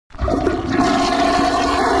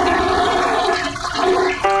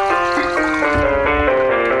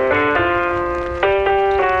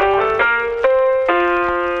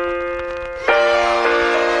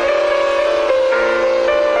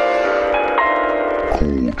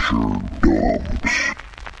Culture Dumps.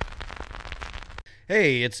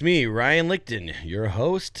 Hey, it's me, Ryan Lichten, your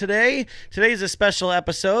host today. Today's a special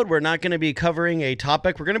episode. We're not going to be covering a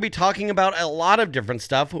topic. We're going to be talking about a lot of different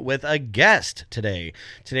stuff with a guest today.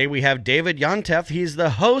 Today we have David Yontef. He's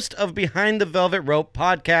the host of Behind the Velvet Rope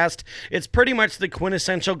podcast. It's pretty much the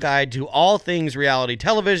quintessential guide to all things reality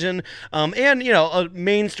television and,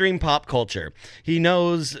 mainstream pop culture. He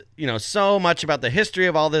knows, so much about the history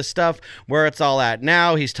of all this stuff, where it's all at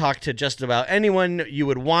now. He's talked to just about anyone you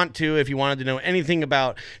would want to if you wanted to know anything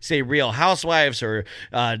about, say, Real Housewives or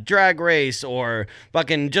Drag Race or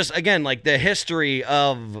fucking just, again, like the history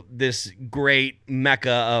of this great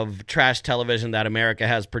mecca of trash television that America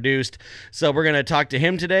has produced. So we're going to talk to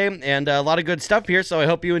him today, and a lot of good stuff here, so I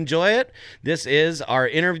hope you enjoy it. This is our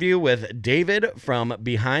interview with David from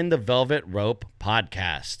Behind the Velvet Rope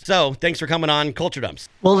podcast. So thanks for coming on Culture Dumps.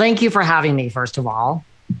 Well, thank you for having me, first of all.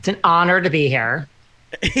 It's an honor to be here.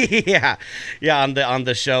 yeah, on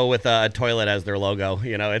the show with a toilet as their logo.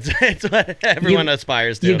 It's what everyone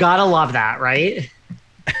aspires to. You gotta love that, right?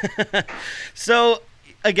 So,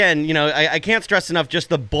 again, I can't stress enough just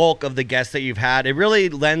the bulk of the guests that you've had. It really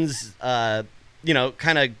lends, kind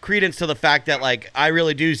of credence to the fact that, like, I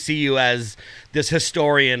really do see you as this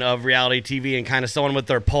historian of reality TV and kind of someone with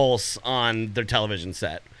their pulse on their television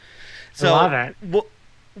set. So, I love it.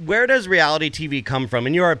 Where does reality TV come from,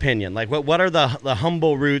 in your opinion? Like, what are the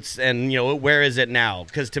humble roots, and where is it now?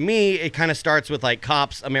 Because to me, it kind of starts with like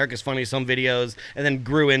Cops, America's Funniest Home Videos, and then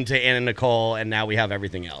grew into Anna Nicole, and now we have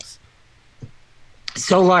everything else.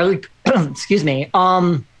 So, like, excuse me.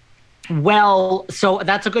 Well, so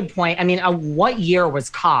that's a good point. I mean, what year was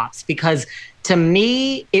Cops? Because to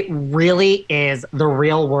me, it really is the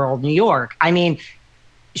real world New York. I mean,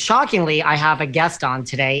 shockingly, I have a guest on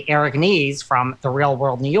today, Eric Nies from The Real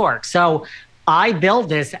World New York. So I build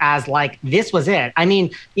this as like, this was it. I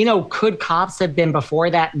mean, could Cops have been before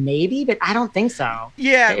that? Maybe, but I don't think so.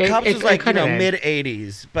 Yeah, Cops was like, mid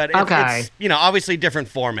 80s, but okay. It's, obviously different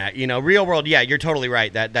format. Real World, yeah, you're totally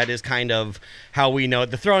right. That is kind of how we know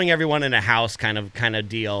it. The throwing everyone in a house kind of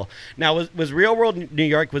deal. Now, was Real World New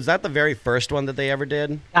York, was that the very first one that they ever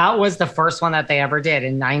did? That was the first one that they ever did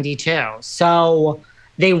in 92. So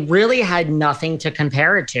they really had nothing to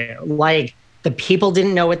compare it to. Like, the people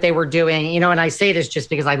didn't know what they were doing, and I say this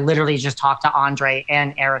just because I literally just talked to Andre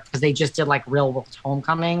and Eric because they just did like Real World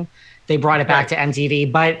Homecoming. They brought it back to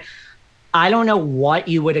MTV, but I don't know what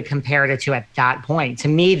you would have compared it to at that point. To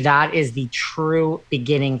me, that is the true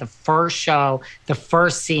beginning, the first show, the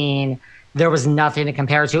first scene. There was nothing to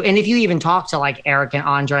compare it to. And if you even talk to like Eric and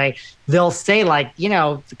Andre, they'll say like,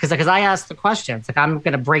 because I asked the questions, like I'm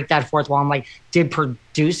going to break that forth while I'm like, did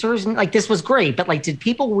producers, like this was great, but like, did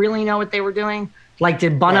people really know what they were doing? Like,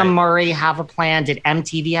 did Bunham Murray have a plan? Did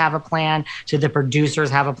MTV have a plan? Did the producers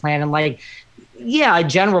have a plan? And like, yeah, a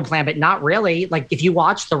general plan, but not really. Like, if you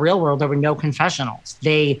watch The Real World, there were no confessionals.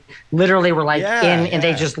 They literally were like and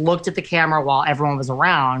they just looked at the camera while everyone was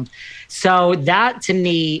around. So that to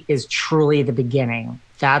me is truly the beginning.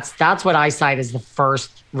 That's what I cite as the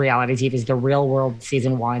first reality TV, is The Real World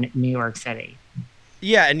season 1, New York City.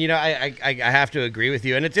 Yeah, and I have to agree with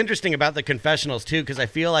you. And it's interesting about the confessionals too, because I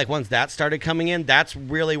feel like once that started coming in, that's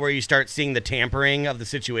really where you start seeing the tampering of the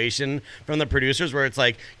situation from the producers, where it's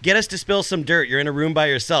like, get us to spill some dirt. You're in a room by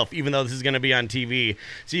yourself, even though this is going to be on TV.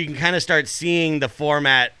 So you can kind of start seeing the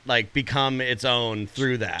format like become its own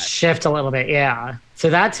through that. Shift a little bit, yeah. So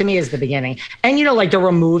that to me is the beginning. And like there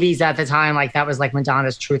were movies at the time, like that was like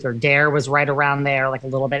Madonna's Truth or Dare was right around there, like a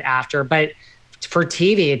little bit after. But for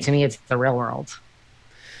TV, to me, it's The Real World.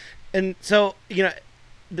 And so,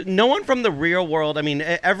 no one from The Real World, I mean,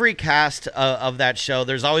 every cast of that show,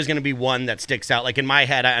 there's always going to be one that sticks out. Like in my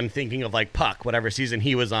head, I'm thinking of like Puck, whatever season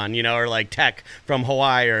he was on, or like Tech from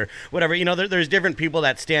Hawaii or whatever. There's different people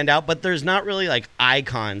that stand out, but there's not really like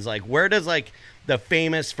icons. Like, where does like the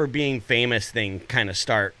famous for being famous thing kind of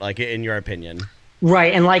start, like in your opinion?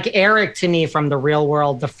 Right. And like Eric, to me, from The Real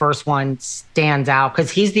World, the first one stands out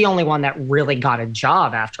because he's the only one that really got a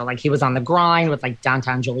job after. Like, he was on the grind with like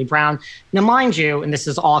Downtown Julie Brown. Now, mind you, and this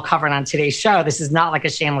is all covered on today's show, this is not like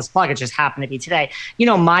a shameless plug. It just happened to be today.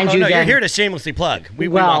 Mind you, no, then, you're here to shamelessly plug. We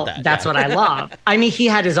want that. That's what I love. I mean, he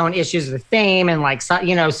had his own issues with fame and like,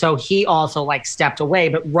 so he also like stepped away.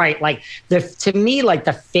 But right, like to me, like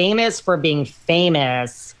the famous for being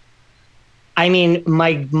famous, I mean,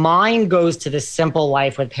 my mind goes to The Simple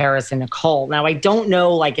Life with Paris and Nicole. Now, I don't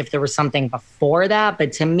know, like, if there was something before that,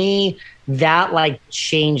 but to me, that, like,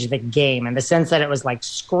 changed the game in the sense that it was, like,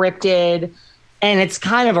 scripted. And it's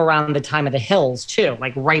kind of around the time of The Hills, too,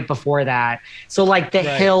 like, right before that. So, like, The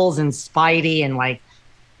Hills and Spidey and, like,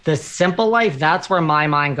 The Simple Life, that's where my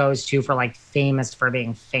mind goes to for like famous for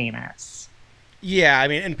being famous. Yeah, I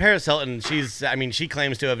mean, and Paris Hilton, she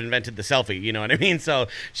claims to have invented the selfie, you know what I mean? So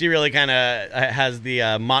she really kind of has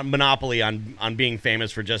the monopoly on being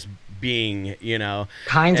famous for just being, you know.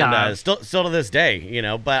 Kind and, of. still to this day, you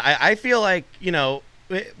know. But I feel like, you know,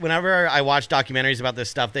 whenever I watch documentaries about this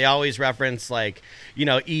stuff, they always reference like, you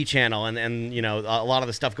know, E! Channel and you know, a lot of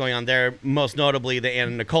the stuff going on there, most notably the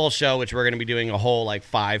Anna Nicole show, which we're going to be doing a whole like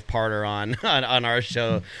 5-parter on our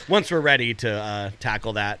show once we're ready to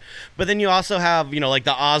tackle that. But then you also have, you know, like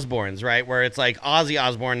the Osbournes, right? Where it's like Ozzy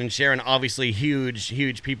Osbourne and Sharon, obviously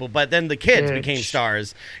huge people, but then the kids became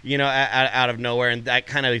stars, you know, out of nowhere. And that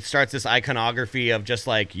kind of starts this iconography of just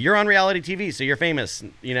like, you're on reality TV, so you're famous,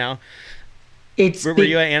 you know? Were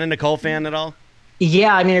you an Anna Nicole fan at all?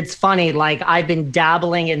 Yeah, I mean, it's funny. Like, I've been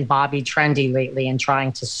dabbling in Bobby Trendy lately and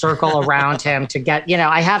trying to circle around him to get, you know,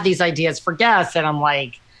 I have these ideas for guests and I'm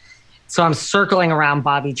like, so I'm circling around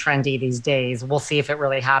Bobby Trendy these days. We'll see if it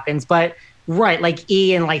really happens. But right, like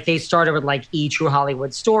E! And like they started with like E! True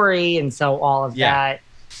Hollywood Story. And so all of that.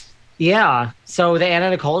 Yeah. So the Anna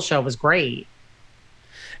Nicole show was great.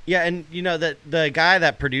 Yeah. And, you know, the guy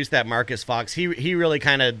that produced that, Marcus Fox, he really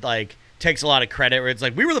kind of like takes a lot of credit where it's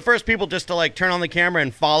like, we were the first people just to like turn on the camera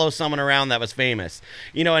and follow someone around that was famous,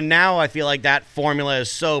 you know. And now I feel like that formula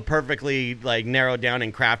is so perfectly like narrowed down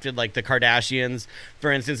and crafted. Like the Kardashians,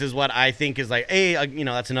 for instance, is what I think is like you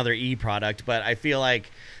know, that's another E! product, but I feel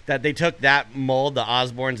like that they took that mold, the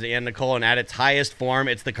Osbournes, the Anna Nicole, and at its highest form,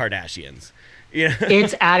 it's the Kardashians. Yeah.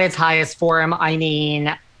 It's at its highest form. I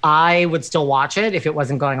mean, I would still watch it if it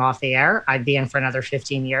wasn't going off the air. I'd be in for another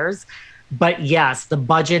 15 years. But yes, the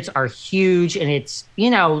budgets are huge, and it's, you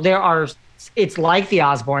know, it's like the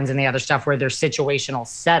Osbournes and the other stuff where there's situational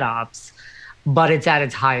setups, but it's at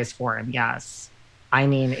its highest form. Yes. I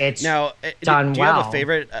mean, it's done well. Do you have a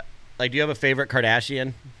favorite, do you have a favorite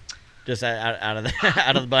Kardashian? Just out of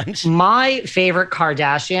the bunch? My favorite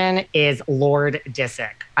Kardashian is Lord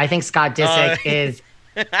Disick. I think Scott Disick is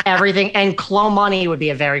everything, and Chloe Money would be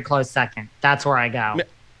a very close second. That's where I go.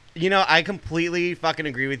 You know, I completely fucking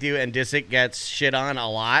agree with you, and Disick gets shit on a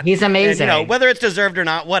lot. He's amazing. And, you know, whether it's deserved or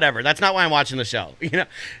not, whatever. That's not why I'm watching the show. You know,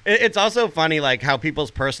 it's also funny, like, how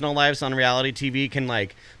people's personal lives on reality TV can,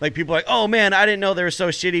 like people are like, oh, man, I didn't know they were so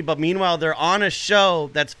shitty, but meanwhile, they're on a show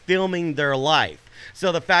that's filming their life.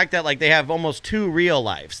 So the fact that like they have almost 2 real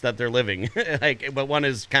lives that they're living, like, but one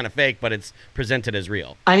is kind of fake, but it's presented as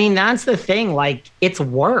real. I mean, that's the thing. Like, it's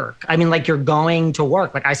work. I mean, like, you're going to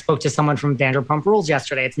work. Like, I spoke to someone from Vanderpump Rules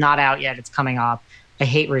yesterday. It's not out yet. It's coming up. I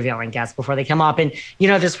hate revealing guests before they come up. And, you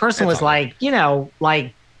know, this person was like, you know,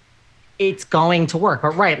 like, it's going to work.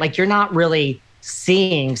 But right, like, you're not really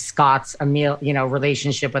seeing Scott's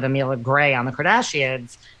relationship with Amelia Gray on the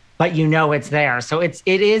Kardashians, but you know it's there. So it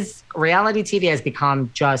is reality TV has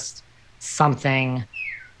become just something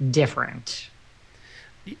different.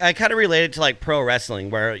 I kind of relate it to like pro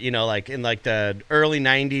wrestling, where, you know, like in like the early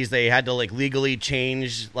 90s, they had to like legally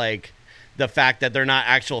change like the fact that they're not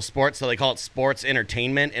actual sports. So they call it sports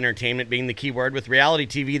entertainment being the key word. With reality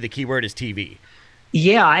TV, the key word is TV.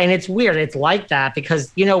 Yeah, and it's weird. It's like that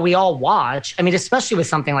because, you know, we all watch. I mean, especially with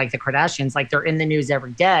something like the Kardashians, like they're in the news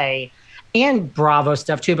every day. And Bravo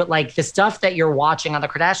stuff too, but like the stuff that you're watching on the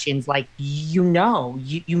Kardashians, like you know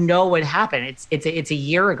what happened. It's a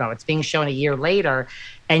year ago. It's being shown a year later,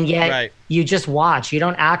 and yet you just watch. You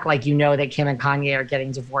don't act like you know that Kim and Kanye are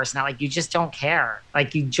getting divorced now. Like you just don't care.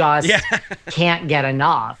 Like you just can't get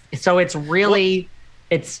enough. So it's really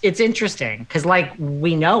it's interesting because like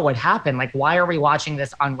we know what happened. Like why are we watching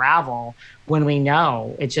this unravel when we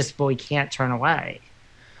know it's just we can't turn away.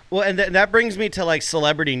 Well, and that brings me to like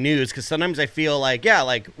celebrity news, because sometimes I feel like,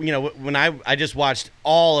 like, you know, when I just watched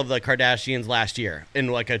all of the Kardashians last year in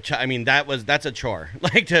like I mean, that's a chore,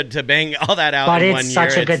 like to bang all that out in 1 year. But it's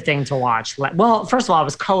such a good thing to watch. Well, first of all, it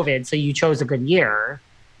was COVID, so you chose a good year.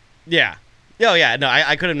 Yeah. Oh, yeah. No,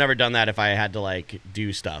 I could have never done that if I had to like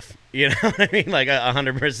do stuff. You know what I mean? Like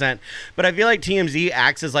 100%. But I feel like TMZ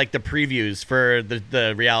acts as like the previews for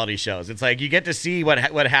the reality shows. It's like you get to see what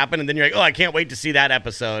happened, and then you're like, oh, I can't wait to see that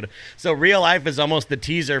episode. So real life is almost the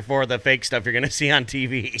teaser for the fake stuff you're going to see on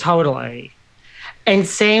TV. Totally. And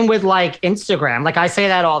same with like Instagram. Like I say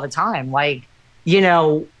that all the time. Like, you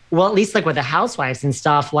know, well, at least like with the housewives and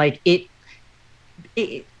stuff, like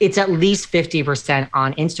it's at least 50%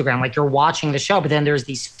 on Instagram. Like you're watching the show, but then there's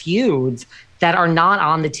these feuds that are not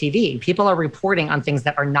on the TV. People are reporting on things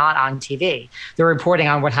that are not on TV. They're reporting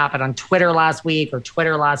on what happened on Twitter last week or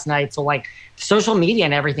Twitter last night. So like social media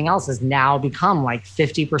and everything else has now become like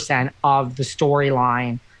 50% of the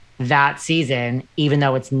storyline that season, even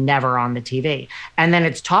though it's never on the TV. And then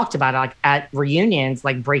it's talked about like at reunions,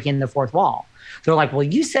 like breaking the fourth wall. They're like, well,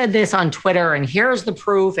 you said this on Twitter and here's the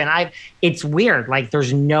proof. And it's weird. Like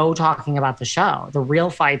there's no talking about the show. The real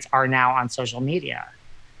fights are now on social media.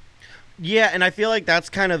 Yeah, and I feel like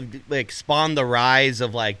that's kind of like spawned the rise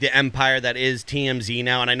of like the empire that is TMZ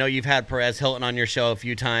now. And I know you've had Perez Hilton on your show a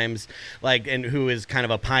few times, like, and who is kind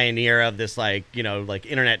of a pioneer of this, like, you know, like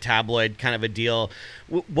internet tabloid kind of a deal.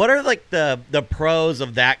 What are like the pros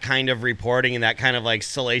of that kind of reporting and that kind of like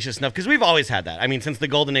salacious stuff? Because we've always had that. I mean, since the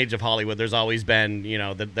golden age of Hollywood, there's always been, you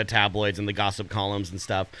know, the tabloids and the gossip columns and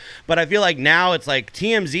stuff. But I feel like now it's like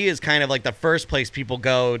TMZ is kind of like the first place people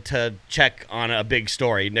go to check on a big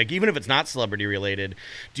story. Like even if it's not celebrity related,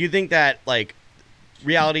 do you think that like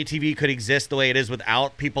reality TV could exist the way it is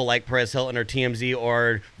without people like Perez Hilton or TMZ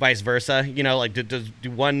or vice versa? You know, like do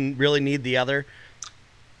one really need the other?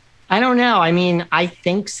 I don't know. I mean, I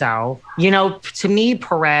think so. You know, to me,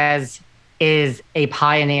 Perez is a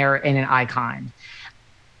pioneer and an icon.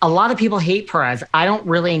 A lot of people hate Perez. I don't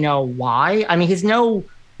really know why. I mean, he's no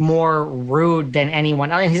more rude than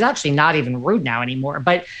anyone. I mean, he's actually not even rude now anymore.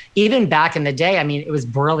 But even back in the day, I mean, it was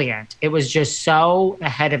brilliant. It was just so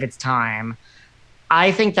ahead of its time.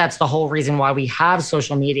 I think that's the whole reason why we have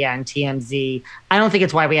social media and TMZ. I don't think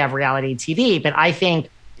it's why we have reality TV, but I think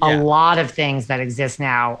a lot of things that exist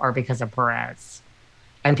now are because of Perez.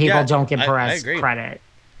 And people don't give Perez credit.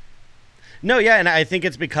 No, yeah, and I think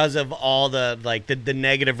it's because of all the like the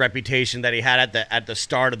negative reputation that he had at the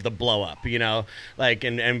start of the blow up, you know, like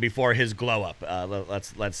and before his glow up.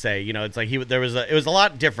 Let's say, you know, it's like it was a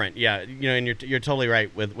lot different, yeah, you know, and you're totally right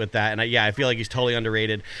with that, and I feel like he's totally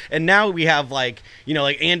underrated. And now we have like, you know,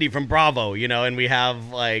 like Andy from Bravo, you know, and we have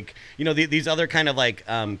like, you know, these other kind of like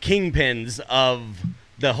kingpins of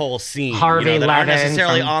the whole scene, Harvey, you know, that aren't Levin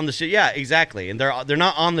necessarily on the show. Yeah, exactly, and they're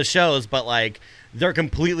not on the shows, but like they're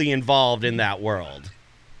completely involved in that world.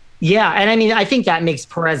 Yeah, and I mean, I think that makes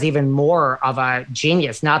Perez even more of a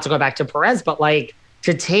genius. Not to go back to Perez, but like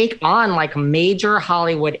to take on like major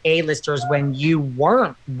Hollywood A-listers when you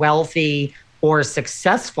weren't wealthy or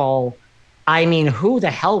successful. I mean, who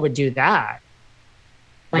the hell would do that?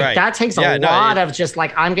 Like that takes a lot of just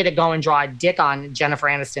like, I'm going to go and draw a dick on Jennifer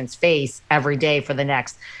Aniston's face every day for the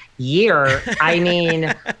next year. I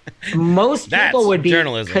mean, most people would be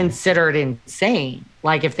considered insane,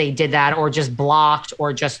 like if they did that or just blocked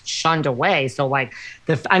or just shunned away. So like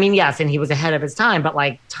I mean, yes, and he was ahead of his time, but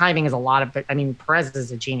like timing is a lot of it. I mean, Perez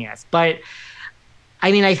is a genius, but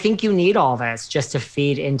I mean, I think you need all this just to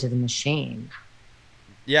feed into the machine.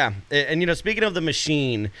 Yeah, and you know, speaking of the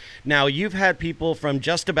machine, now you've had people from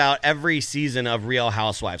just about every season of Real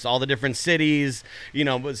Housewives, all the different cities, you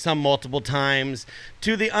know, some multiple times.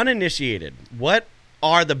 To the uninitiated, what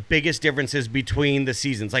are the biggest differences between the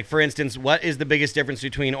seasons? Like, for instance, what is the biggest difference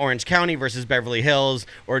between Orange County versus Beverly Hills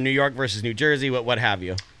or New York versus New Jersey, what have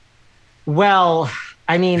you? Well,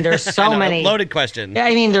 I mean, there's so many. Loaded question.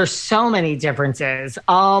 I mean, there's so many differences.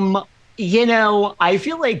 You know, I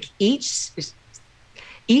feel like each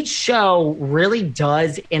show really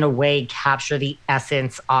does, in a way, capture the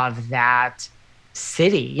essence of that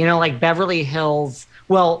city. You know, like Beverly Hills.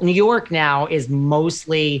 Well, New York now is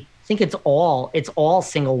mostly, I think it's all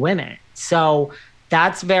single women. So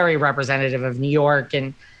that's very representative of New York.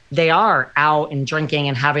 And they are out and drinking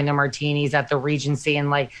and having their martinis at the Regency. And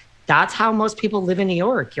like, that's how most people live in New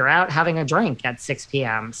York. You're out having a drink at 6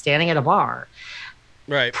 p.m., standing at a bar.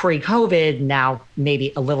 Right. Pre-COVID, now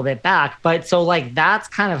maybe a little bit back. But so like that's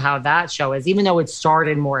kind of how that show is. Even though it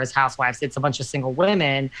started more as Housewives, it's a bunch of single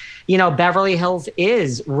women. You know, Beverly Hills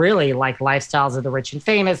is really like lifestyles of the rich and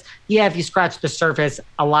famous. Yeah, if you scratch the surface,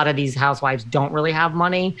 a lot of these housewives don't really have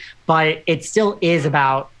money, but it still is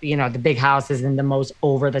about, you know, the big houses and the most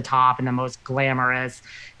over the top and the most glamorous.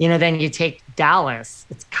 You know, then you take Dallas.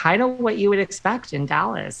 It's kind of what you would expect in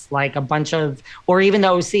Dallas, like a bunch of, or even the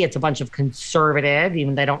OC, it's a bunch of conservative,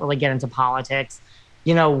 even they don't really get into politics,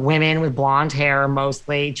 you know, women with blonde hair,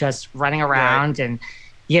 mostly just running around and,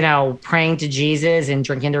 you know, praying to Jesus and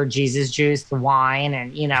drinking their Jesus juice, the wine.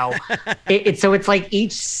 And, you know, so it's like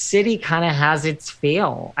each city kind of has its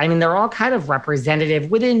feel. I mean, they're all kind of representative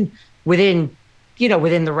within you know,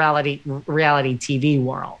 within the reality TV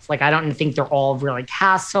world. Like, I don't think they're all really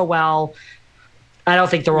cast so well. I don't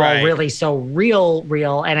think they're all really so real.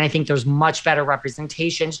 And I think there's much better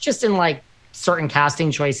representations just in like certain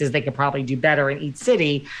casting choices. They could probably do better in each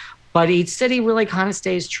city, but each city really kind of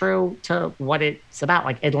stays true to what it's about.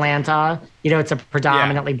 Like Atlanta, you know, it's a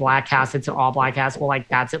predominantly black cast. It's an all black cast. Well, like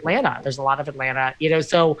that's Atlanta. There's a lot of Atlanta, you know,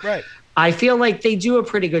 so I feel like they do a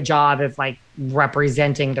pretty good job of like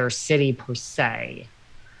representing their city per se.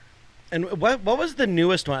 And what was the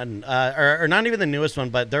newest one? Or not even the newest one,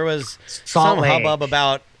 but there was Salt some Lake. hubbub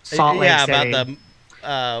about Salt Lake City. about the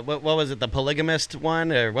what was it, the polygamist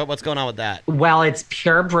one, or what's going on with that? Well, it's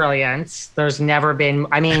pure brilliance. There's never been,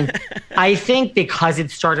 I mean, I think because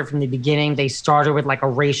it started from the beginning, they started with like a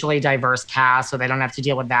racially diverse cast, so they don't have to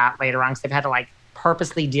deal with that later on, because they've had to like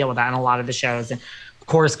purposely deal with that in a lot of the shows and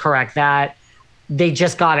course correct that. They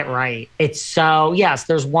just got it right. It's so, yes,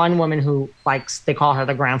 there's one woman who likes, they call her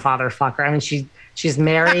the grandfather fucker. I mean, she's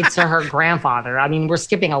married to her grandfather. I mean, we're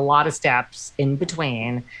skipping a lot of steps in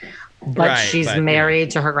between. But she's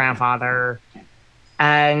married to her grandfather.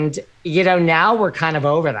 And, now we're kind of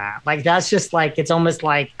over that. Like, that's just like, it's almost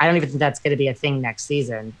like, I don't even think that's going to be a thing next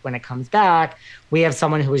season. When it comes back, we have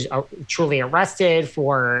someone who was truly arrested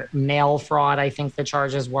for mail fraud, I think the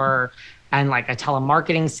charges were, and like a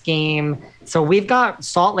telemarketing scheme. So we've got,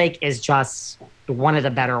 Salt Lake is just one of the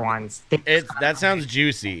better ones. That sounds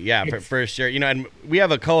juicy. Yeah, for sure. And we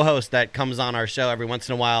have a co-host that comes on our show every once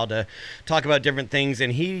in a while to talk about different things.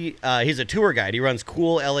 And he's a tour guide. He runs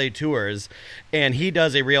Cool LA Tours, and he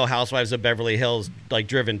does a Real Housewives of Beverly Hills like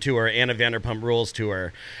driven tour and a Vanderpump Rules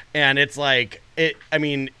tour. And it's like,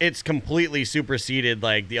 it's completely superseded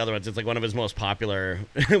like the other ones. It's like one of his most popular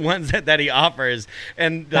ones that he offers.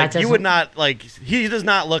 And like, you would not like, he does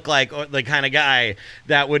not look like the kind of guy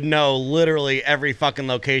that would know literally every fucking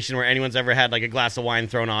location where anyone's ever had like a glass of wine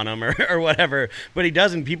thrown on him or whatever. But he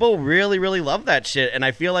doesn't. People really, really love that shit. And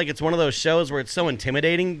I feel like it's one of those shows where it's so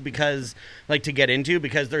intimidating because like to get into,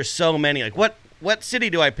 because there's so many. Like what city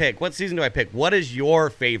do I pick? What season do I pick? What is your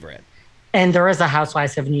favorite? And there is a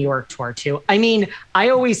Housewives of New York tour too. I mean, I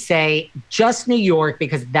always say just New York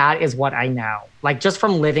because that is what I know. Like just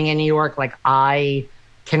from living in New York, like I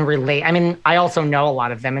can relate. I mean, I also know a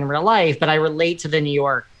lot of them in real life, but I relate to the New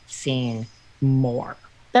York scene more.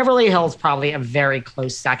 Beverly Hills probably a very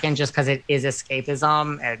close second just because it is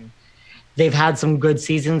escapism and they've had some good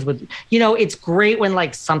seasons with, it's great when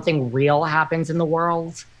like something real happens in the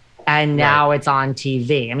world. And now it's on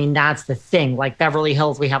TV. I mean, that's the thing. Like Beverly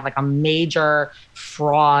Hills, we have like a major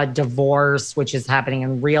fraud divorce, which is happening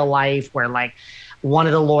in real life where like one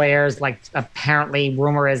of the lawyers, like apparently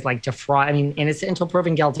rumor is like innocent until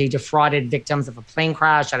proven guilty, defrauded victims of a plane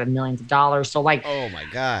crash out of millions of dollars. So like, oh my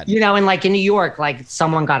God, and like in New York, like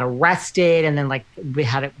someone got arrested and then like we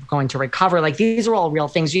had it going to recover. Like these are all real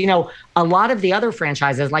things. A lot of the other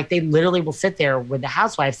franchises, like they literally will sit there with the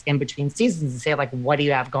housewives in between seasons and say like, what do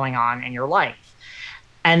you have going on in your life?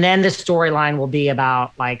 And then the storyline will be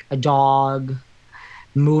about like a dog,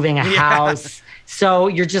 moving a house. So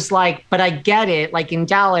you're just like, but I get it. Like in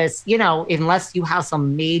Dallas, unless you have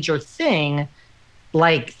some major thing,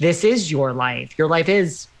 like this is your life. Your life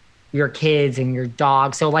is your kids and your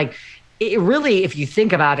dog. So like it really, if you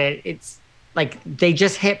think about it, it's like they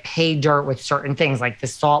just hit pay dirt with certain things like the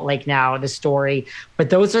Salt Lake now, the story, but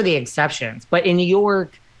those are the exceptions. But in New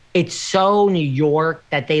York, it's so New York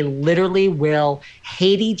that they literally will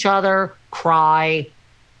hate each other, cry,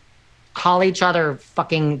 call each other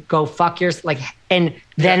fucking go fuck yours, like, and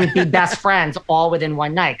then be best friends all within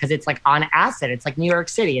one night because it's like on acid. It's like New York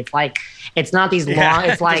City. It's like it's not these long.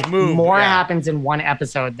 It's like more happens in one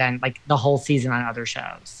episode than like the whole season on other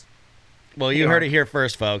shows. Well, you heard it here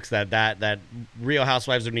first, folks. That Real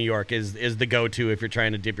Housewives of New York is the go-to if you're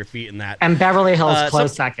trying to dip your feet in that. And Beverly Hills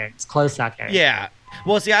close second. It's close second. Yeah.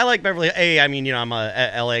 Well, see, I like Beverly. I mean, I'm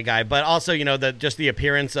a LA guy, but also, the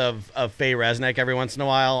appearance of Faye Resnick every once in a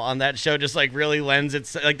while on that show just like really lends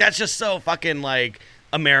its like that's just so fucking like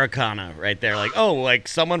Americana right there. Like, oh, like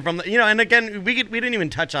someone from the, and again, we didn't even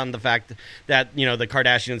touch on the fact that, the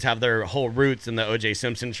Kardashians have their whole roots in the O.J.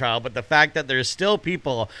 Simpson trial, but the fact that there's still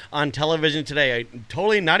people on television today,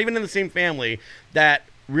 totally not even in the same family, that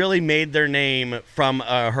really made their name from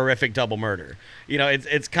a horrific double murder.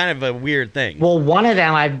 It's kind of a weird thing. Well, one of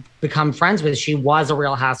them I've become friends with. She was a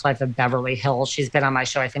Real Housewife of Beverly Hills. She's been on my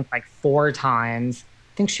show, I think, like 4 times.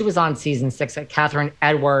 I think she was on season 6 at Catherine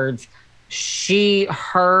Edwards.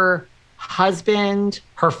 Her husband,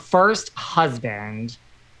 her first husband,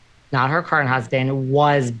 not her current husband,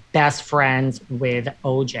 was best friends with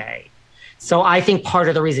OJ. So I think part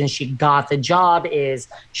of the reason she got the job is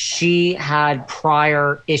she had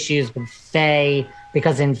prior issues with Faye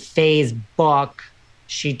because in Faye's book,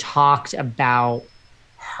 she talked about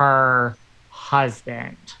her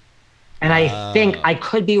husband. And I think, I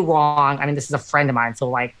could be wrong. I mean, this is a friend of mine, so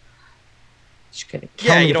like, she could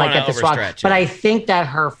kill me if I get this wrong. But I think that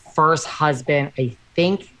her first husband, I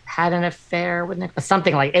think, had an affair with Nick.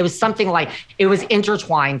 It was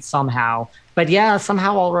intertwined somehow. But yeah,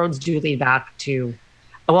 somehow all roads do lead back to,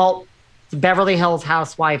 well, Beverly Hills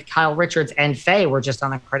housewife Kyle Richards and Faye were just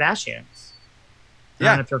on the Kardashians.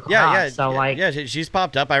 She's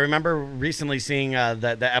popped up. I remember recently seeing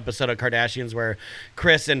the episode of Kardashians where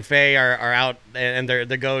Chris and Faye are out and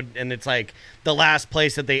they go, and it's like the last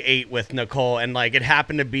place that they ate with Nicole, and like it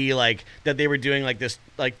happened to be like that they were doing like this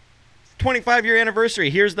like 25-year anniversary.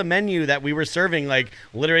 Here's the menu that we were serving like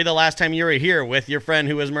literally the last time you were here with your friend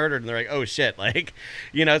who was murdered, and they're like, oh shit, like,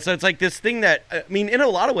 you know. So it's like this thing that, I mean, in a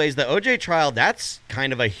lot of ways the OJ trial, that's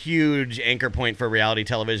kind of a huge anchor point for reality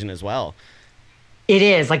television as well. It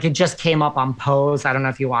is. Like, it just came up on Pose. I don't know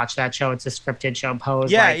if you watch that show. It's a scripted show, Pose.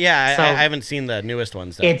 Yeah, like, I haven't seen the newest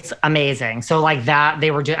ones. So. It's amazing. So, like, that, they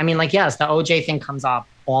were I mean, like, yes, the OJ thing comes up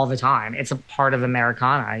all the time. It's a part of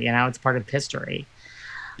Americana, you know? It's part of history.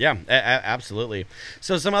 Yeah, absolutely.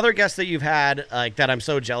 So some other guests that you've had, like, that I'm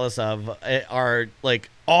so jealous of are, like,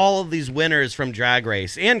 all of these winners from Drag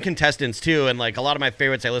Race and contestants, too. And, like, a lot of my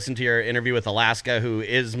favorites, I listened to your interview with Alaska, who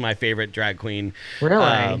is my favorite drag queen.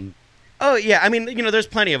 Really? Oh, yeah. I mean, you know, there's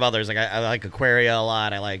plenty of others. Like, I like Aquaria a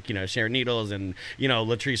lot. I like, you know, Sharon Needles and, you know,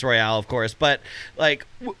 Latrice Royale, of course. But, like,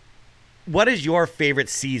 what is your favorite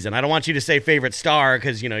season? I don't want you to say favorite star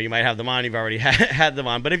because, you know, you might have them on. You've already had them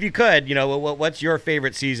on. But if you could, you know, what's your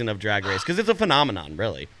favorite season of Drag Race? Because it's a phenomenon,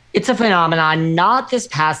 really. It's a phenomenon. Not this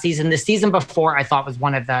past season. The season before I thought was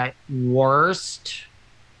one of the worst.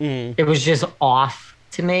 It was just off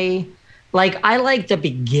to me. Like, I like the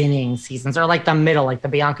beginning seasons or like the middle, like the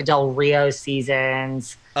Bianca Del Rio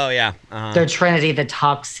seasons. Oh, yeah. The Trinity the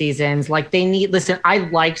Tuck seasons. Like, listen, I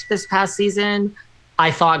liked this past season.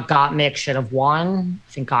 I thought Gottmik should have won.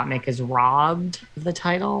 I think Gottmik is robbed of the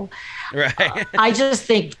title. Right. I just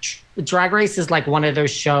think Drag Race is like one of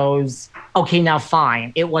those shows. Okay, now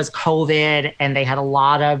fine. It was COVID and they had a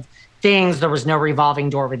lot of things. There was no revolving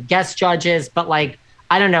door with guest judges, but like,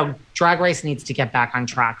 I don't know. Drag Race needs to get back on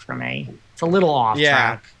track for me. It's a little off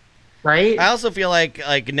track. Right? I also feel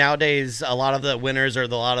like nowadays a lot of the winners or a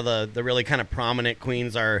lot of the really kind of prominent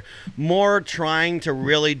queens are more trying to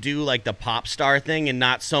really do like the pop star thing and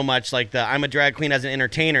not so much like the I'm a drag queen as an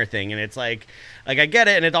entertainer thing. And it's like I get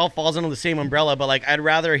it and it all falls under the same umbrella, but like I'd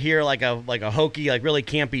rather hear like a hokey, like really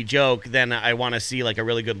campy joke than I want to see like a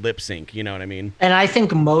really good lip sync. You know what I mean? And I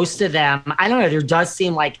think most of them, I don't know, there does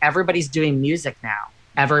seem like everybody's doing music now.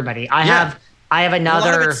 Everybody. I have another.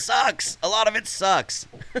 A lot of it sucks.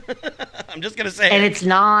 I'm just going to say and it's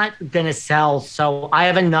not going to sell. So I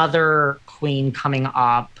have another queen coming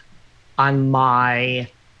up on my,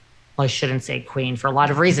 well, I shouldn't say queen for a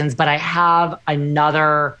lot of reasons, but I have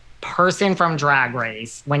another person from Drag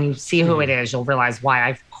Race. When you see who it is, you'll realize why I,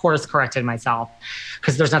 of course, corrected myself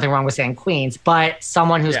because there's nothing wrong with saying queens, but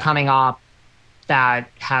someone who's coming up that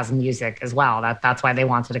has music as well. That's why they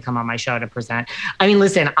wanted to come on my show to present. I mean,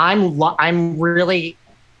 listen, I'm really,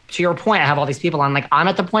 to your point, I have all these people on. Like, I'm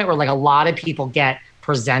at the point where like a lot of people get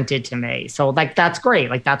presented to me. So like, that's great.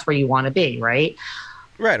 Like, that's where you want to be, right?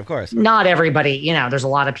 Right, of course. Not everybody, you know, there's a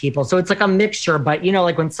lot of people. So it's like a mixture. But, you know,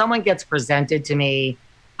 like when someone gets presented to me,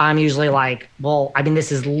 I'm usually like, well, I mean,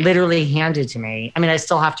 this is literally handed to me. I mean, I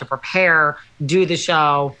still have to prepare, do the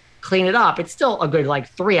show, clean it up. It's still a good like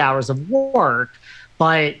 3 hours of work,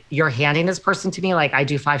 but you're handing this person to me. Like I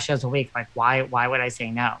do 5 shows a week. Like why would I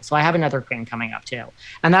say no? So I have another queen coming up too.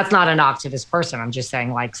 And that's not a knock to this person. I'm just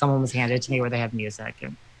saying like someone was handed to me where they have music.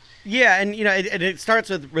 Yeah. And you know, it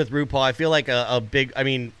starts with RuPaul. I feel like a big, I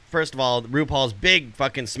mean, first of all, RuPaul's big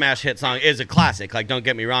fucking smash hit song is a classic. Like, don't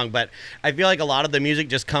get me wrong, but I feel like a lot of the music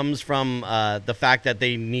just comes from the fact that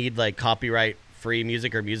they need like copyright free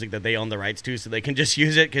music or music that they own the rights to, so they can just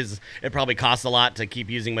use it because it probably costs a lot to keep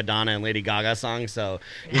using Madonna and Lady Gaga songs. So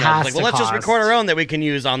you know, it's like, well, let's just record our own that we can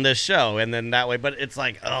use on this show, and then that way. But it's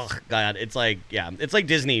like, oh god, it's like, yeah, it's like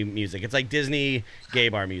Disney music. It's like Disney gay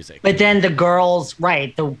bar music. But then the girls,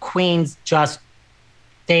 right? The queens just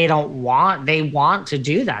they want to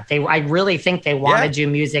do that. I really think they want to do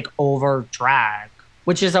music over drag,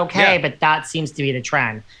 which is okay, but that seems to be the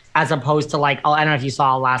trend. As opposed to like, I don't know if you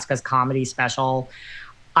saw Alaska's comedy special.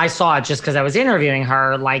 I saw it just because I was interviewing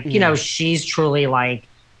her. Like, you know, she's truly like,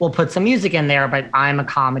 we'll put some music in there, but I'm a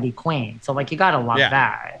comedy queen. So like, you got to love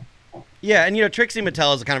that. Yeah, and you know, Trixie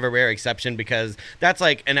Mattel is kind of a rare exception because that's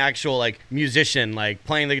like an actual like musician, like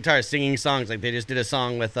playing the guitar, singing songs. Like they just did a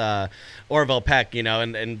song with Orville Peck, you know,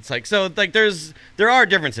 and it's like, so like there are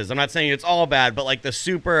differences. I'm not saying it's all bad, but like the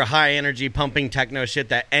super high energy pumping techno shit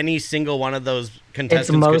that any single one of those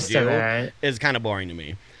contestants could do is kind of boring to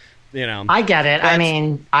me. You know, I get it. I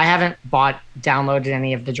mean, I haven't downloaded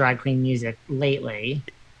any of the drag queen music lately.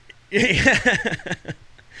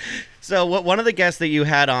 So one of the guests that you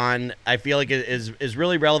had on, I feel like is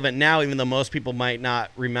really relevant now, even though most people might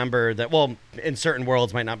not remember that. Well, in certain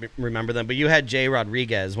worlds might not remember them. But you had Jay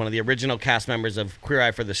Rodriguez, one of the original cast members of Queer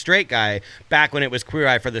Eye for the Straight Guy, back when it was Queer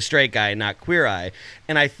Eye for the Straight Guy, not Queer Eye.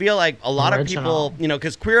 And I feel like a lot of people,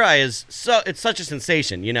 because Queer Eye is it's such a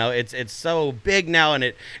sensation. It's so big now,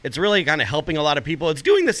 and it's really kind of helping a lot of people. It's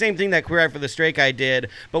doing the same thing that Queer Eye for the Straight Guy did,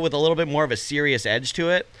 but with a little bit more of a serious edge to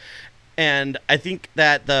it. And I think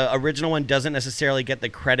that the original one doesn't necessarily get the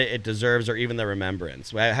credit it deserves or even the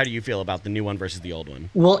remembrance. How do you feel about the new one versus the old one?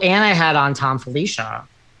 Well, and I had on Tom Felicia.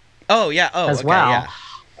 Oh, yeah. Oh, as okay, well. Yeah.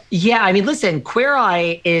 Yeah, I mean, listen, Queer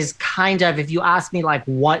Eye is kind of, if you ask me, like,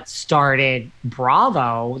 what started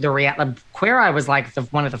Bravo, Queer Eye was like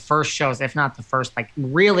one of the first shows, if not the first, like,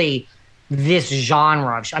 really this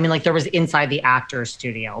genre of show. I mean, like, there was Inside the Actors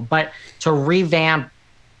Studio, but to revamp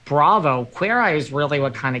Bravo, Queer Eye is really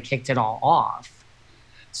what kind of kicked it all off.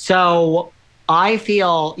 So I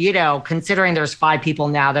feel, considering there's 5 people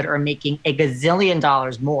now that are making a gazillion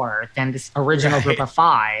dollars more than this original group of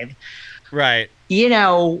 5. Right.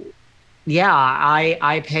 Yeah,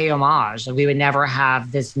 I pay homage. We would never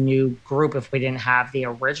have this new group if we didn't have the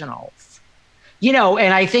originals.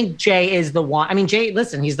 And I think Jay is the one. I mean, Jay,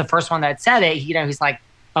 listen, he's the first one that said it. He's like,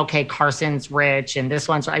 okay, Carson's rich and this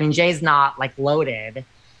one's, I mean, Jay's not like loaded.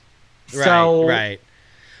 Right.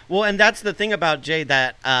 Well, and that's the thing about Jay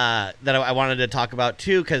that I wanted to talk about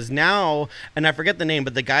too, because now, and I forget the name,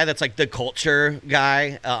 but the guy that's like the culture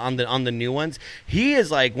guy on the new ones, he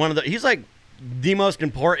is like he's like the most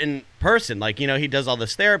important person. Like, he does all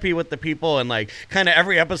this therapy with the people, and like kind of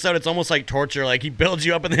every episode it's almost like torture. Like, he builds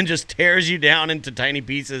you up and then just tears you down into tiny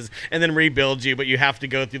pieces and then rebuilds you, but you have to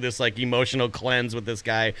go through this like emotional cleanse with this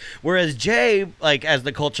guy. Whereas Jay, like as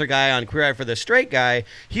the culture guy on Queer Eye for the Straight Guy,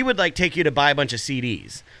 he would like take you to buy a bunch of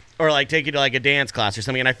CDs or like take you to like a dance class or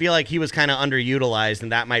something. And I feel like he was kind of underutilized,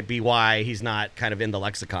 and that might be why he's not kind of in the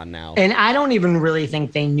lexicon now. And I don't even really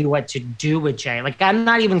think they knew what to do with Jay. Like, I'm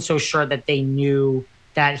not even so sure that they knew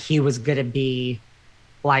that he was going to be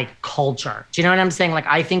like culture. Do you know what I'm saying? Like,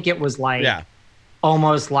 I think it was like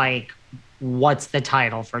almost like, what's the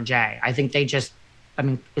title for Jay? I think they just, I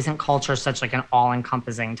mean, isn't culture such like an all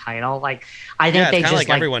encompassing title? Like, I think they just like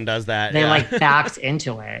everyone does that. They like backed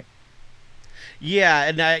into it. Yeah,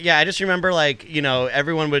 and I just remember like,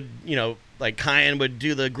 everyone would, like Kyan would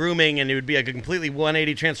do the grooming, and it would be a completely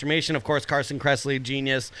 180 transformation. Of course, Carson Kressley,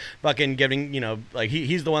 genius, fucking giving, like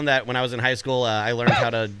he's the one that when I was in high school, I learned how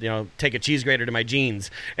to, take a cheese grater to my jeans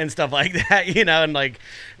and stuff like that, and like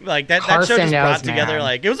that show just brought together,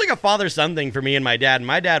 like, it was like a father-son thing for me and my dad. And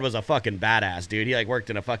my dad was a fucking badass, dude. He like worked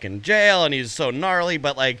in a fucking jail, and he's so gnarly,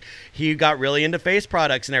 but like he got really into face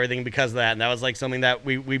products and everything because of that. And that was like something that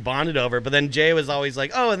we bonded over. But then Jay was always like,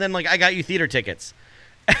 oh, and then like I got you theater tickets.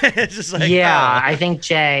 It's just like, I think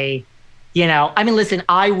Jay, I mean, listen,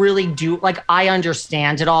 I really do, like, I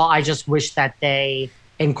understand it all. I just wish that they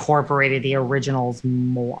incorporated the originals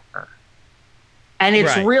more. And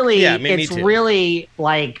it's really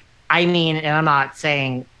like, I mean, and I'm not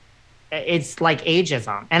saying it's like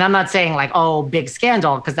ageism, and I'm not saying like, oh, big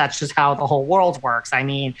scandal, because that's just how the whole world works. I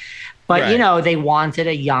mean, but they wanted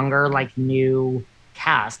a younger, like, new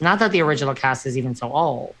cast. Not that the original cast is even so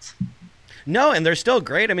old. No, and they're still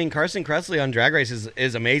great. I mean, Carson Kressley on Drag Race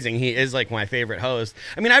is amazing. He is like my favorite host.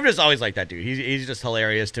 I mean, I've just always liked that dude. He's just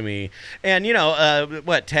hilarious to me. And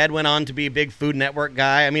Ted went on to be a big Food Network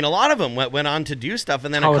guy. I mean, a lot of them went on to do stuff,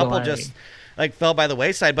 and then a couple just like fell by the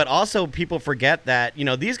wayside. But also, people forget that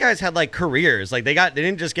these guys had like careers. Like they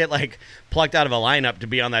didn't just get like plucked out of a lineup to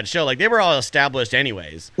be on that show. Like they were all established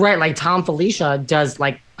anyways. Right, like Tom Felicia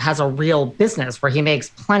has a real business where he makes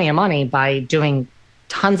plenty of money by doing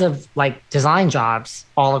tons of like design jobs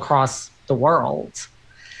all across the world.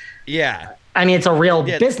 Yeah. I mean, it's a real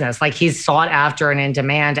business. Like, he's sought after and in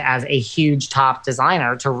demand as a huge top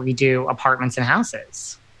designer to redo apartments and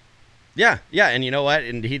houses. Yeah, and you know what?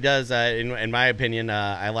 And he does. In my opinion,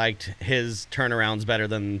 I liked his turnarounds better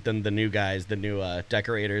than the new guys, the new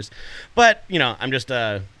decorators. But I'm just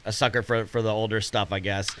a sucker for the older stuff, I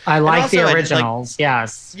guess. I like the originals.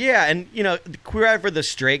 Yes. Yeah, and Queer Eye for the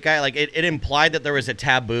Straight Guy, like it implied that there was a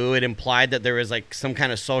taboo. It implied that there was like some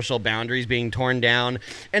kind of social boundaries being torn down,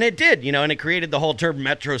 and it did. And it created the whole term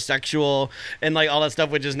metrosexual and like all that stuff,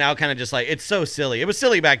 which is now kind of just like, it's so silly. It was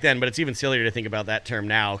silly back then, but it's even sillier to think about that term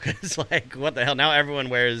now, because like, what the hell? Now everyone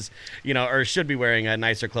wears, or should be wearing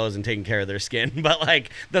nicer clothes and taking care of their skin. But like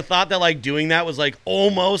the thought that like doing that was like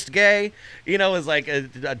almost gay, is like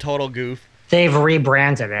a total goof. They've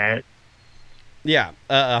rebranded it. Yeah,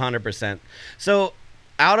 100%. So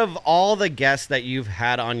out of all the guests that you've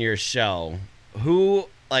had on your show, who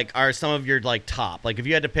like are some of your like top? Like if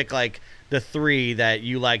you had to pick like the 3 that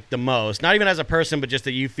you like the most, not even as a person, but just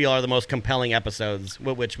that you feel are the most compelling episodes,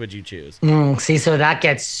 which would you choose? See, so that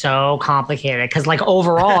gets so complicated because, like,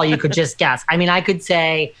 overall, you could just guess. I mean, I could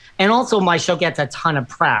say, and also my show gets a ton of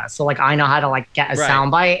press, so like I know how to like get a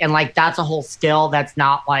soundbite, and like that's a whole skill. That's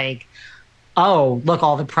not like, oh, look,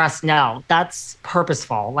 all the press. No, that's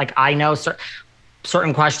purposeful. Like I know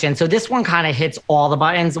certain questions. So this one kind of hits all the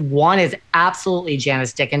buttons. One is absolutely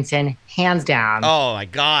Janice Dickinson, hands down. Oh my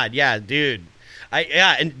God. Yeah, dude.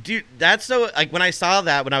 And dude, that's so, like, when I saw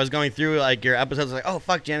that, when I was going through, like, your episodes, I was like, oh,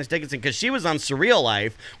 fuck, Janice Dickinson, because she was on Surreal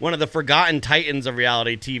Life, one of the forgotten titans of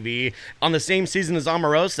reality TV, on the same season as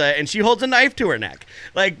Omarosa, and she holds a knife to her neck.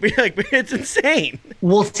 Like it's insane.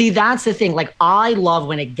 Well, see, that's the thing. Like, I love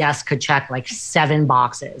when a guest could check, like, 7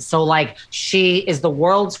 boxes. So, like, she is the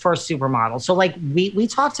world's first supermodel. So, like, we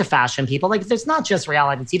talk to fashion people. Like, there's not just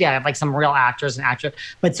reality TV. I have, like, some real actors and actors.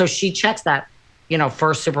 But so she checks that,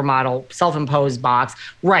 first supermodel, self-imposed box.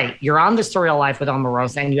 Right. You're on the Surreal Life with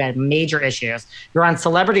Omarosa and you had major issues. You're on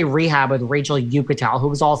Celebrity Rehab with Rachel Yucatel, who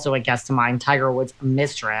was also a guest of mine, Tiger Woods'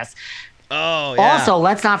 mistress. Oh, yeah. Also,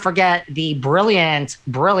 let's not forget the brilliant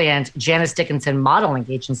Janice Dickinson modeling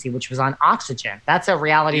agency, which was on Oxygen. That's a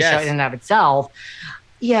reality show in and of itself.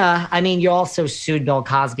 Yeah, I mean, you also sued Bill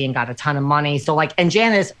Cosby and got a ton of money. So, like, and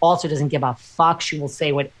Janice also doesn't give a fuck. She will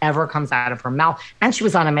say whatever comes out of her mouth. And she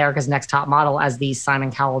was on America's Next Top Model as the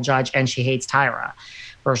Simon Cowell judge, and she hates Tyra,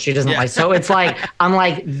 or she doesn't like. So it's like, I'm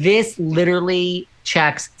like, this literally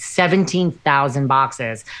checks 17,000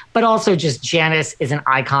 boxes. But also, just Janice is an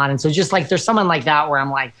icon. And so, just like, there's someone like that where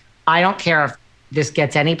I'm like, I don't care if this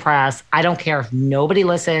gets any press. I don't care if nobody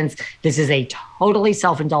listens. This is a totally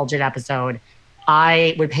self-indulgent episode.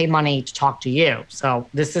 I would pay money to talk to you. So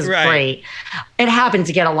this is great. It happened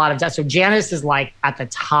to get a lot of stuff. So Janice is like at the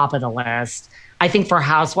top of the list. I think for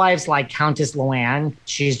housewives, like Countess Luann,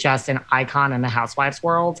 she's just an icon in the housewives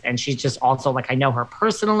world. And she's just also like, I know her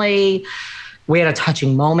personally. We had a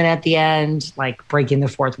touching moment at the end, like breaking the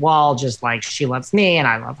fourth wall, just like she loves me and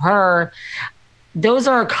I love her. Those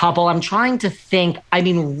are a couple. I'm trying to think. I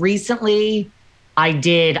mean, recently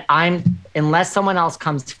unless someone else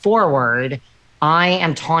comes forward, I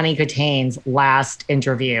am Tawny Kitane's last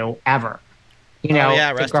interview ever.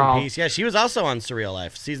 Rest in peace. Yeah, she was also on Surreal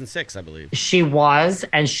Life, season 6, I believe. She was,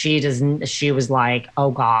 and she was like, oh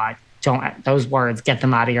God, don't, those words, get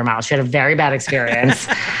them out of your mouth. She had a very bad experience.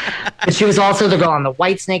 But she was also the girl on the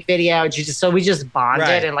Whitesnake video. We just bonded.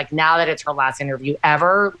 Right. And like, now that it's her last interview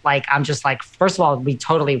ever, like, I'm just like, first of all, we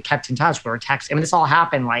totally kept in touch. We were texting. I mean, this all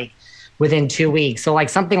happened like within 2 weeks. So like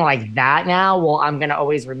something like that now, well, I'm going to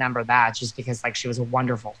always remember that just because like she was a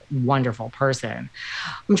wonderful, wonderful person.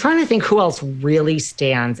 I'm trying to think who else really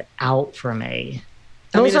stands out for me.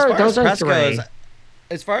 Those are 3.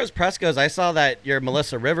 As far as press goes, I saw that your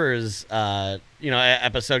Melissa Rivers,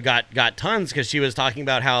 episode got tons because she was talking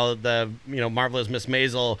about how the, Marvelous Miss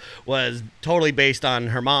Maisel was totally based on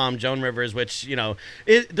her mom, Joan Rivers, which,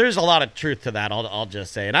 there's a lot of truth to that. I'll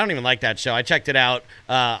just say, and I don't even like that show. I checked it out.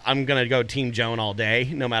 I'm gonna go Team Joan all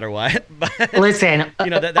day, no matter what. But listen,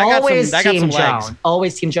 always Team Joan.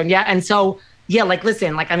 Always Team Joan. Yeah, and so. Yeah, like,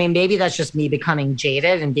 listen, like, I mean, maybe that's just me becoming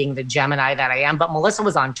jaded and being the Gemini that I am, but Melissa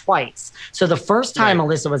was on twice. So the first time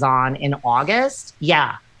Melissa was on in August,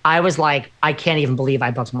 I was like, I can't even believe I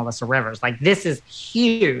booked Melissa Rivers. Like, this is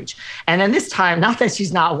huge. And then this time, not that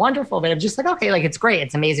she's not wonderful, but I'm just like, okay, like, it's great.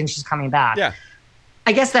 It's amazing she's coming back. Yeah.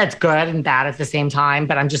 I guess that's good and bad at the same time,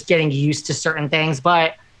 but I'm just getting used to certain things.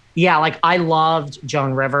 But yeah, like, I loved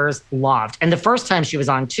Joan Rivers, And the first time she was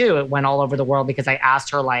on too, it went all over the world because I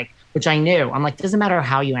asked her, like, which I knew. I'm like, doesn't matter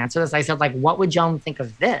how you answer this. I said, like, what would Joan think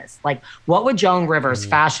of this? Like, what would Joan Rivers,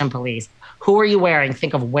 fashion police, who are you wearing,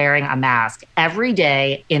 think of wearing a mask every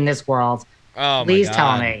day in this world? Oh, please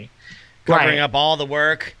tell me. Covering up all the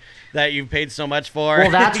work that you've paid so much for.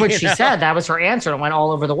 Well, that's what she said. That was her answer. It went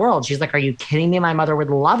all over the world. She's like, are you kidding me? My mother would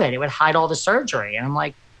love it. It would hide all the surgery. And I'm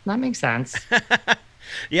like, that makes sense.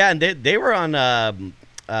 Yeah, and they were on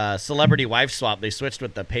Celebrity Wife Swap. They switched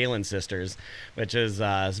with the Palin sisters, which is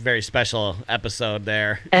a very special episode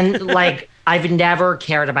there. And like, I've never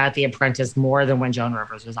cared about The Apprentice more than when Joan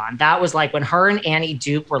Rivers was on. That was like when her and Annie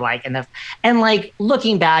Duke were like and like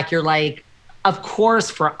looking back, you're like, of course,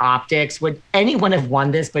 for optics, would anyone have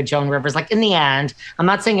won this but Joan Rivers? Like, in the end, I'm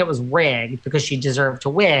not saying it was rigged because she deserved to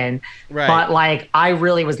win, but like, I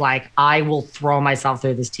really was like, I will throw myself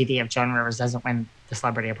through this TV if Joan Rivers doesn't win The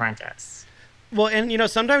Celebrity Apprentice. Well, and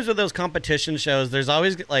sometimes with those competition shows, there's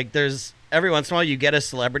always like, there's every once in a while you get a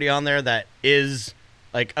celebrity on there that is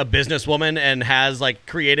like a businesswoman and has like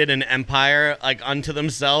created an empire like unto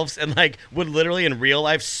themselves and like would literally in real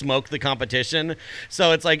life smoke the competition.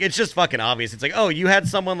 So it's like, it's just fucking obvious. It's like, oh, you had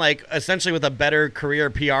someone like essentially with a better career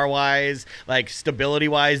PR wise, like stability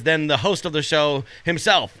wise than the host of the show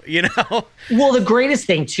himself, you know? Well, the greatest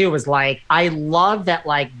thing too was like, I love that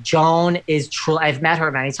like Joan is true. I've met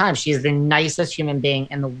her many times. She is the nicest human being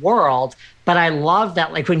in the world. But I love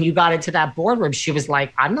that, like, when you got into that boardroom, she was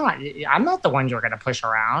like, I'm not the one you're going to push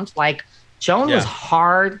around. Like, Joan was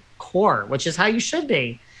hardcore, which is how you should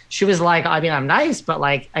be. She was like, I mean, I'm nice, but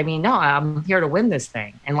like, I mean, no, I'm here to win this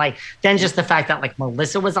thing. And like, then just the fact that like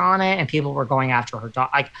Melissa was on it and people were going after her dog,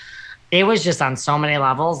 like, it was just on so many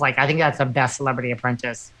levels. Like, I think that's the best Celebrity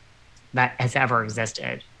Apprentice that has ever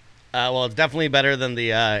existed. Well, it's definitely better than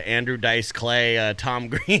the Andrew Dice Clay, Tom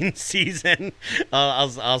Green season.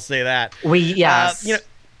 I'll say that. Yes. You know,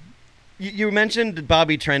 you mentioned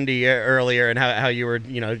Bobby Trendy earlier and how you were,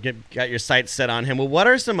 you know, got your sights set on him. Well, what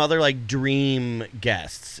are some other like dream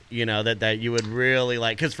guests, you know, that you would really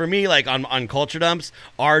like? Because for me, like on Culture Dumps,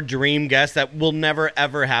 our dream guest that will never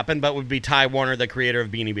ever happen, but would be Ty Warner, the creator of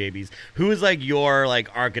Beanie Babies. Who is like your like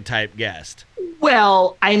archetype guest?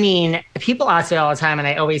 Well, I mean, people ask me all the time, and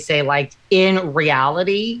I always say, like, in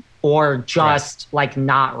reality or just, like,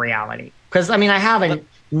 not reality. Because, I mean, I haven't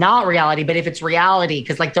not reality, but if it's reality,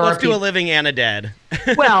 because, like, let's do a living and a dead.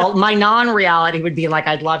 Well, my non-reality would be, like,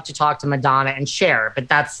 I'd love to talk to Madonna and Cher, but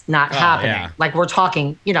that's not happening. Yeah. Like, we're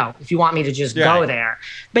talking, you know, if you want me to just go there.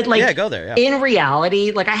 But, like, go there, in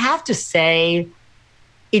reality, like, I have to say,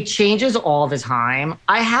 it changes all the time.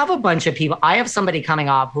 I have a bunch of people. I have somebody coming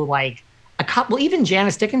up who, like, even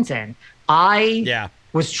Janice Dickinson. I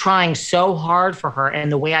was trying so hard for her,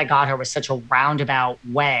 and the way I got her was such a roundabout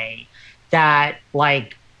way that,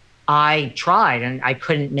 like, I tried and I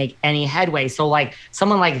couldn't make any headway. So, like,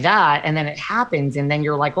 someone like that, and then it happens, and then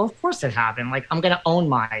you're like, well, of course it happened. Like, I'm going to own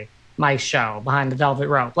my show Behind the Velvet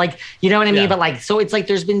Rope. Like, you know what I mean? But, like, so it's like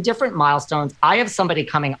there's been different milestones. I have somebody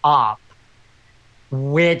coming up,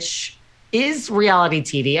 which is reality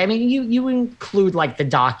TV. I mean, you include like the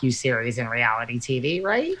docuseries in reality TV,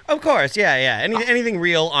 right? Of course, yeah. Anything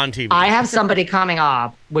real on TV. I have somebody coming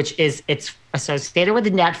up, which is it's associated with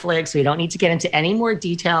Netflix. We don't need to get into any more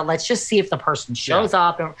detail. Let's just see if the person shows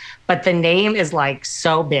up. But the name is like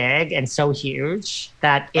so big and so huge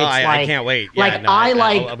that it's I can't wait. Like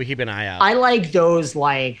I'll be keeping an eye out. I like those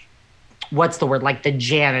like what's the word? Like the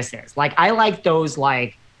Janices. Like I like those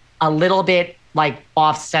like a little bit like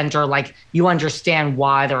off center, like you understand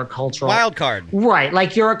why they're a cultural wild card, right?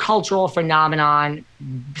 Like you're a cultural phenomenon,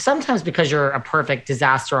 sometimes because you're a perfect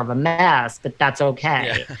disaster of a mess, but that's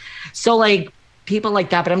okay. Yeah. So like people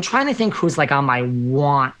like that, but I'm trying to think who's like on my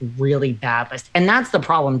want really bad list, and that's the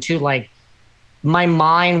problem too. Like my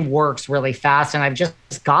mind works really fast, and I've just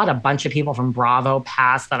got a bunch of people from Bravo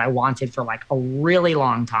past that I wanted for like a really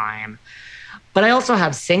long time. But I also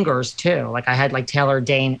have singers too. Like I had like Taylor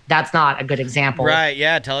Dane. That's not a good example. Right.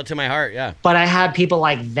 Yeah. Tell it to my heart. Yeah. But I had people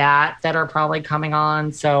like that are probably coming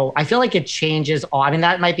on. So I feel like it changes all. I mean,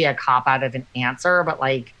 that might be a cop out of an answer, but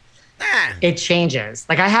like it changes.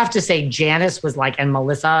 Like I have to say Janice was like, and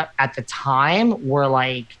Melissa at the time were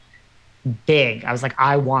like big. I was like,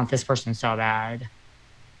 I want this person so bad.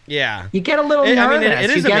 Yeah. You get a little nervous. I mean, it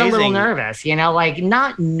is you get amazing. A little nervous, you know, like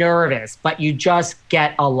not nervous, but you just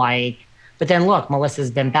get a like, but then look, Melissa's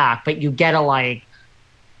been back, but you get a like,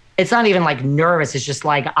 it's not even like nervous. It's just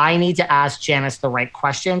like, I need to ask Janice the right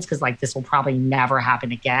questions because like this will probably never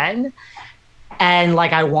happen again. And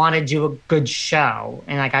like, I want to do a good show.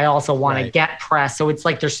 And like, I also want to get press. So it's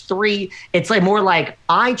like, there's three, it's like more like,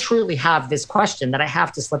 I truly have this question that I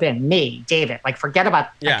have to slip in. Me, David, like forget about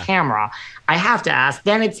the camera. I have to ask.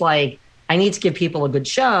 Then it's like, I need to give people a good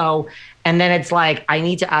show. And then it's like, I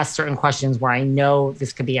need to ask certain questions where I know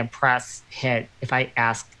this could be a press hit if I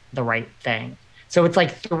ask the right thing. So it's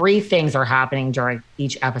like three things are happening during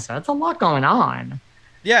each episode. It's a lot going on.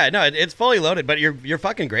 Yeah, no, it's fully loaded, but you're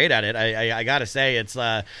fucking great at it. I gotta say, it's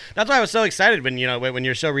that's why I was so excited when when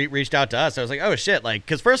your show reached out to us. I was like, oh shit, like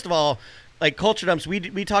because first of all, like Culture Dumps,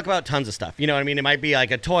 we talk about tons of stuff. You know what I mean? It might be like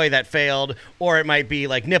a toy that failed, or it might be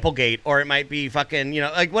like Nipplegate, or it might be fucking,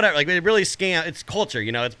 like whatever. Like it really it's culture,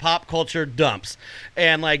 it's pop culture dumps.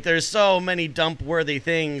 And like there's so many dump-worthy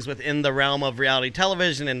things within the realm of reality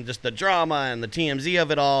television and just the drama and the TMZ of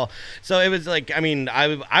it all. So it was like, I mean,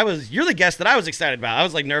 you're the guest that I was excited about. I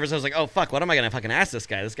was like nervous. I was like, oh fuck, what am I gonna fucking ask this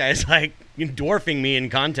guy? This guy is like dwarfing me in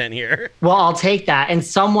content here. Well, I'll take that. And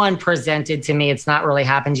someone presented to me, it's not really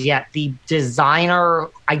happened yet, the designer,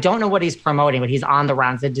 I don't know what he's promoting, but he's on the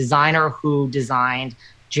rounds. The designer who designed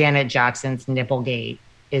Janet Jackson's Nipplegate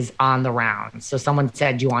is on the round. So someone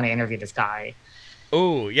said, "Do you want to interview this guy?"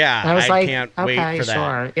 Oh yeah, And I was like, can't "Okay, wait for that.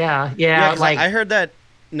 sure, yeah." 'Cause Like I heard that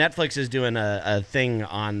Netflix is doing a thing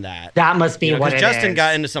on that. that must be what it is. Justin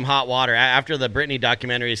got into some hot water after the Britney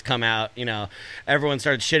documentaries come out. Everyone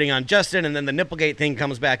started shitting on Justin, and then the Nipplegate thing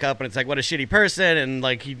comes back up, and it's like, what a shitty person, and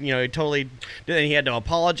like he totally did, and he had to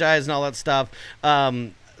apologize and all that stuff.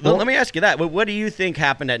 Let me ask you that. What do you think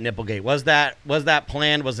happened at Nipplegate? Was that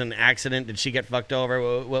planned? Was it an accident? Did she get fucked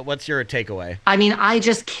over? What's your takeaway? I mean, I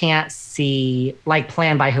just can't see, like,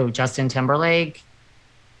 planned by who? Justin Timberlake?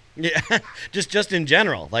 Yeah, just in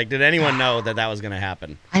general. Like, did anyone know that was going to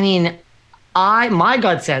happen? I mean, my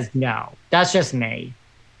gut says no. That's just me.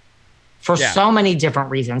 For so many different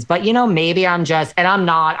reasons. But, maybe I'm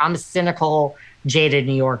a cynical, jaded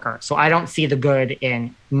New Yorker. So I don't see the good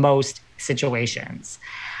in most situations.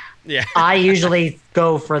 Yeah. I usually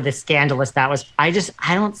go for the scandalous. I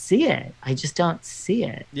don't see it. I just don't see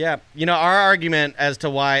it. Yeah. Our argument as to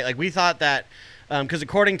why, like, we thought that, because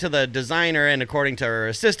according to the designer and according to her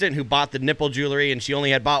assistant who bought the nipple jewelry and she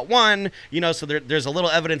only had bought one, so there's a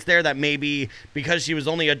little evidence there that maybe because she was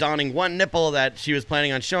only adorning one nipple that she was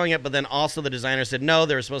planning on showing it. But then also the designer said, no,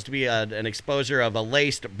 there was supposed to be an exposure of a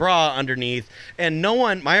laced bra underneath. And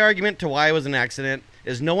my argument to why it was an accident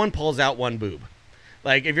is no one pulls out one boob.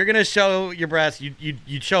 Like, if you're going to show your breasts,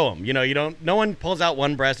 you show them. No one pulls out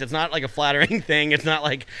one breast. It's not like a flattering thing. It's not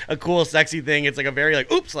like a cool, sexy thing. It's like a very,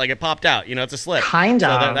 like, oops, like it popped out. It's a slip. Kind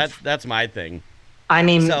of. So that's my thing. I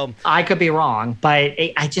mean, I could be wrong, but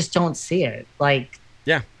I just don't see it. Like,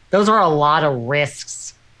 yeah, those are a lot of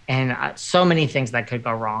risks and so many things that could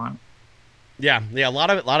go wrong. Yeah, a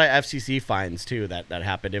lot of FCC fines too that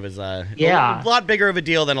happened. It was a lot bigger of a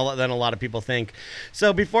deal than a lot of people think.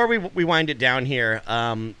 So before we wind it down here,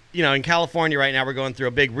 in California right now we're going through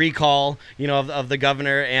a big recall, of the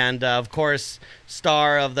governor, and of course,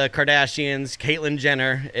 star of the Kardashians, Caitlyn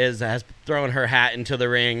Jenner has thrown her hat into the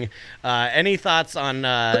ring. Any thoughts on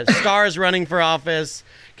stars running for office?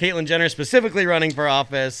 Caitlyn Jenner specifically running for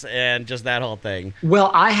office, and just that whole thing. Well,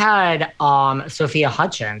 I had Sophia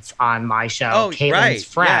Hutchins on my show, Caitlyn's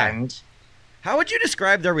friend. Yeah. How would you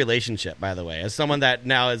describe their relationship, by the way, as someone that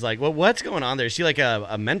now is like, well, what's going on there? Is she like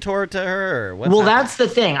a mentor to her? Or what's that's the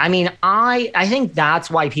thing. I mean, I think that's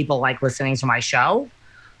why people like listening to my show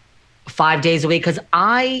 5 days a week. Because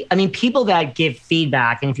I mean, people that give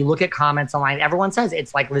feedback, and if you look at comments online, everyone says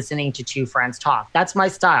it's like listening to two friends talk. That's my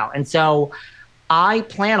style. And so I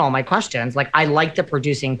plan all my questions. Like, I like the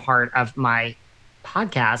producing part of my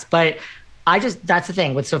podcast, but that's the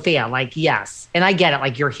thing with Sophia. Like, yes. And I get it.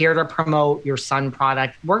 Like, you're here to promote your Sun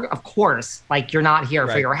product. Of course, like, you're not here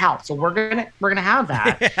for your health. So we're going to have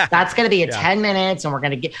that. Yeah. That's going to be 10 minutes, and we're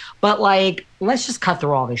going to but like, let's just cut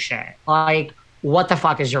through all this shit. Like, what the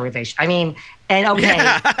fuck is your relationship? I mean, and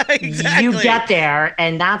okay, exactly. You get there,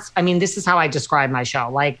 and this is how I describe my show.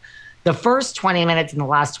 Like, the first 20 minutes and the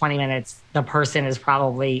last 20 minutes, the person is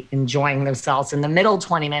probably enjoying themselves. In the middle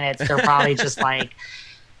 20 minutes, they're probably just like,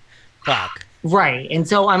 fuck. Right. And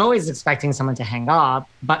so I'm always expecting someone to hang up.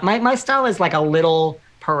 But my style is like a little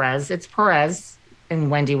Perez. It's Perez and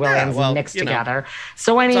Wendy Williams mixed together.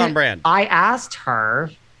 So I mean, it's on brand. I asked her,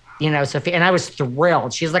 Sophia, and I was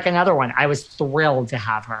thrilled. She's like another one. I was thrilled to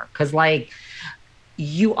have her because, like,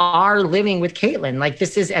 you are living with Caitlyn. Like,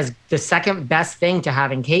 this is as the second best thing to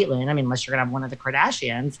having Caitlyn. I mean, unless you're going to have one of the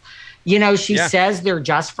Kardashians. She says they're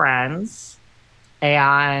just friends.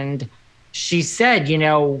 And she said,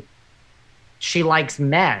 she likes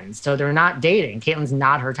men. So they're not dating. Caitlyn's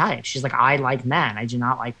not her type. She's like, I like men. I do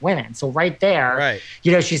not like women. So right there,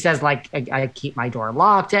 she says, like, I keep my door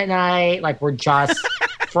locked at night. Like, we're just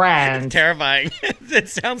friends. It's terrifying. It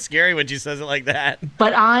sounds scary when she says it like that.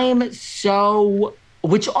 But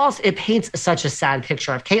which also, it paints such a sad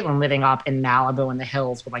picture of Caitlyn living up in Malibu in the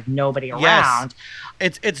hills with, like, nobody around.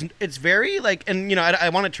 It's very, like, and I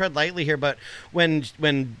want to tread lightly here, but when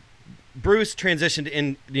Bruce transitioned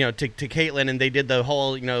in, to Caitlyn, and they did the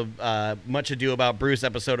whole, Much Ado About Bruce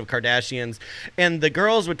episode of Kardashians, and the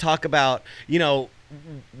girls would talk about,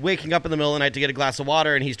 waking up in the middle of the night to get a glass of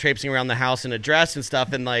water, and he's traipsing around the house in a dress and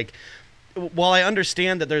stuff, and, like, while I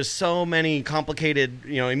understand that there's so many complicated,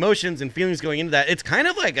 emotions and feelings going into that, it's kind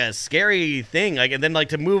of like a scary thing. Like, and then, like,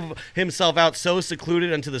 to move himself out so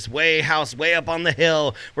secluded into this house way up on the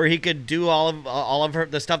hill where he could do all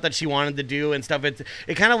of the stuff that she wanted to do and stuff. It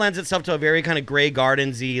kind of lends itself to a very kind of Grey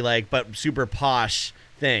Gardens-y, like, but super posh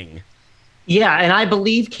thing. Yeah, and I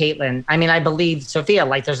believe Caitlyn. I mean, I believe Sophia.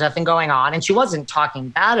 Like, there's nothing going on, and she wasn't talking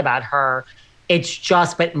bad about her. It's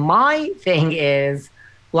just, but my thing is,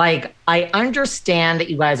 like, I understand that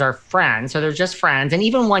you guys are friends, so they're just friends. And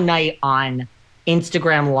even one night on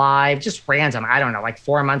Instagram Live, just random. I don't know, like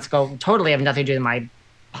 4 months ago, totally have nothing to do with my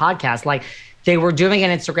podcast. Like they were doing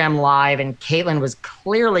an Instagram Live and Caitlyn was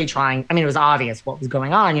clearly trying. I mean, it was obvious what was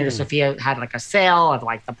going on. You know, Sophia had like a sale of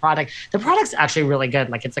like the product. The product's actually really good.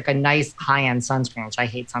 Like it's like a nice high-end sunscreen, which I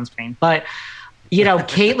hate sunscreen. But, you know,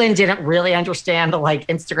 Caitlyn didn't really understand the like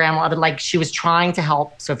Instagram Live. Like she was trying to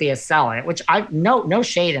help Sophia sell it, which no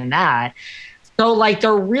shade in that. So like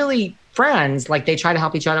they're really friends, like they try to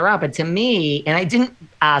help each other out. But to me, and I didn't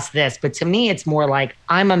ask this, but to me, it's more like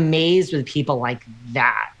I'm amazed with people like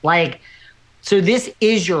that. Like, so this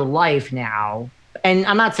is your life now. And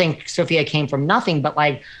I'm not saying Sophia came from nothing, but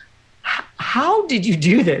like, how did you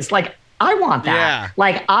do this? Like, I want that. Yeah.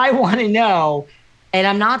 Like, I want to know. And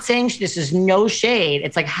I'm not saying this is no shade.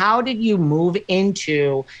 It's like, how did you move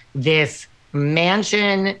into this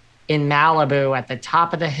mansion in Malibu at the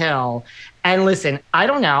top of the hill? And listen, I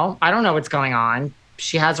don't know. I don't know what's going on.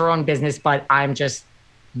 She has her own business, but I'm just,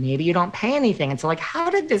 maybe you don't pay anything. And so like, how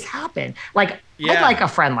did this happen? Like, yeah. I'd like a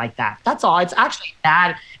friend like that. That's all. It's actually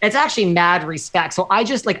mad. It's actually mad respect. So I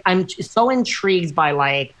just like, I'm just so intrigued by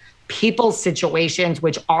like people's situations,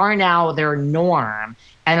 which are now their norm.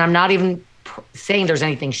 And I'm not even saying there's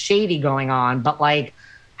anything shady going on, but like,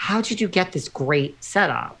 how did you get this great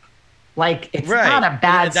setup? Like, it's not a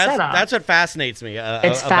bad setup. That's what fascinates me.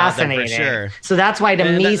 It's fascinating. For sure. So that's why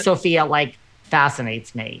to me, Sophia like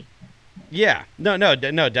fascinates me. Yeah, no,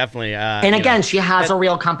 definitely. And again, she has a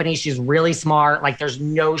real company. She's really smart. Like, there's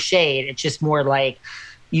no shade. It's just more like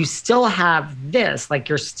you still have this. Like,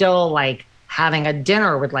 you're still like having a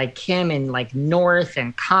dinner with like Kim and like North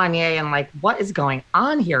and Kanye and like, what is going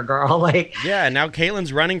on here, girl? Like, yeah, now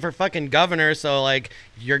Caitlyn's running for fucking governor, so like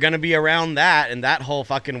you're gonna be around that and that whole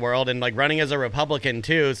fucking world, and like running as a Republican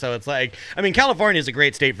too. So it's like, I mean, California is a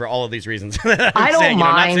great state for all of these reasons. I don't mind.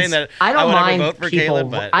 I'm not saying that I don't mind vote for people.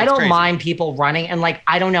 Caitlyn, but I don't crazy. mind people running, and like,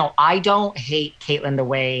 I don't know. I don't hate Caitlyn the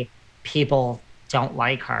way people don't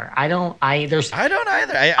like her. I don't either.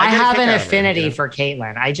 I have an affinity for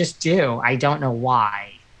Caitlyn. I just do. I don't know why.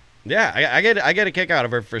 Yeah, I get a kick out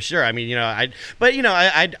of her for sure. I mean, you know, I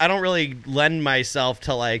don't really lend myself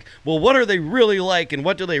to like, well, what are they really like, and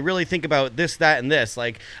what do they really think about this, that, and this?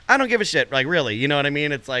 Like, I don't give a shit. Like, really, you know what I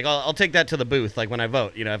mean? It's like I'll take that to the booth, like when I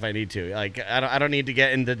vote, you know, if I need to. Like, I don't need to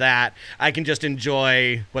get into that. I can just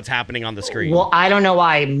enjoy what's happening on the screen. Well, I don't know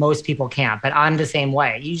why most people can't, but I'm the same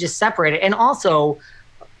way. You just separate it, and also,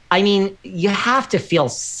 I mean, you have to feel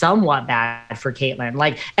somewhat bad for Caitlyn.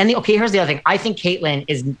 Like, and okay, here's the other thing. I think Caitlyn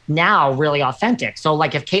is now really authentic. So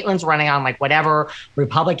like if Caitlyn's running on like whatever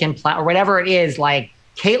Republican or whatever it is, like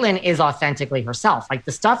Caitlyn is authentically herself. Like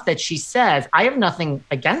the stuff that she says, I have nothing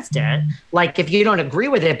against it. Like if you don't agree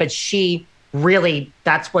with it, but she really,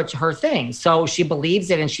 that's what her thing. So she believes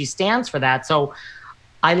it and she stands for that. So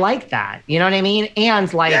I like that. You know what I mean?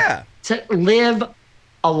 And like to live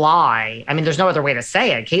a lie. I mean, there's no other way to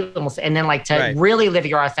say it. Caitlyn will say, and then like to really live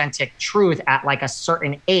your authentic truth at like a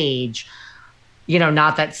certain age, you know,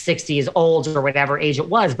 not that 60 is old or whatever age it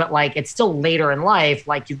was, but like it's still later in life.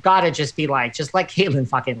 Like you've got to just be like, just let Caitlyn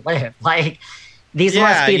fucking live. Like these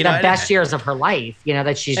must be the best years of her life, you know,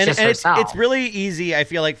 that she's just herself. It's really easy, I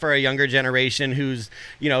feel like, for a younger generation who's,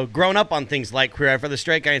 you know, grown up on things like Queer Eye for the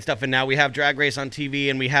Straight Guy and stuff. And now we have Drag Race on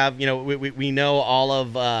TV and we have, you know, we know all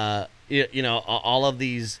of, you know, all of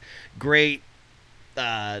these great,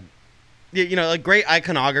 you know, like great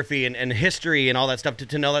iconography and history and all that stuff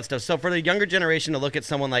to know that stuff. So for the younger generation to look at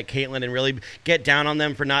someone like Caitlyn and really get down on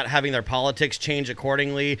them for not having their politics change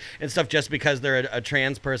accordingly and stuff just because they're a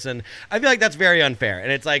trans person, I feel like that's very unfair.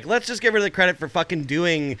 And it's like, let's just give her the credit for fucking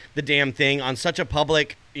doing the damn thing on such a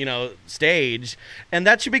public, you know, stage. And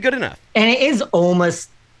that should be good enough. And it is almost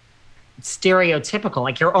stereotypical.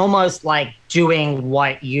 Like you're almost like doing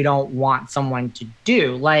what you don't want someone to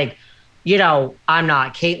do. Like, you know, I'm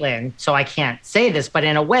not Caitlyn, so I can't say this, but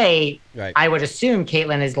in a way, I would assume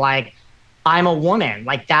Caitlyn is like, I'm a woman.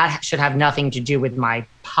 Like that should have nothing to do with my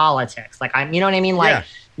politics. Like I'm, you know what I mean? Like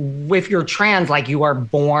if you're trans, like you are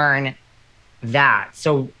born that.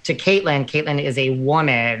 So to Caitlyn is a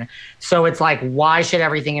woman. So it's like, why should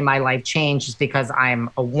everything in my life change just because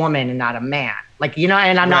I'm a woman and not a man? Like, you know,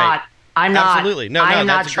 and I'm not absolutely. No, I'm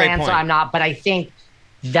not that's a great trans, point. so I'm not, but I think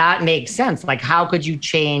that makes sense. Like, how could you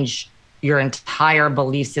change your entire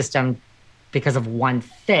belief system because of one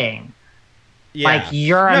thing? Yeah. Like,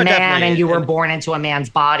 you're a man definitely. And you were born into a man's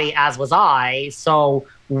body, as was I. So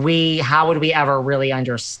how would we ever really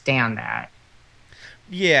understand that?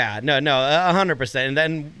 Yeah, no, 100%, and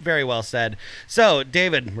then very well said. So,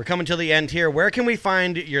 David, we're coming to the end here. Where can we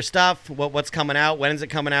find your stuff? What's coming out? When is it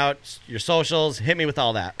coming out? Your socials? Hit me with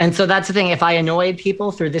all that. And so that's the thing. If I annoyed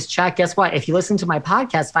people through this chat, guess what? If you listen to my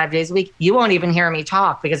podcast 5 days a week, you won't even hear me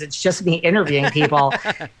talk because it's just me interviewing people.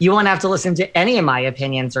 You won't have to listen to any of my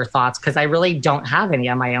opinions or thoughts because I really don't have any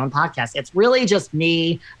on my own podcast. It's really just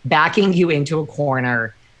me backing you into a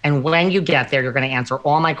corner. And when you get there, you're going to answer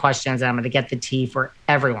all my questions and I'm going to get the tea for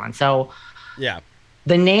everyone. So yeah,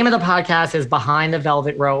 the name of the podcast is Behind the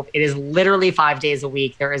Velvet Rope. It is literally 5 days a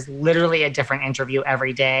week. There is literally a different interview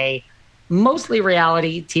every day, mostly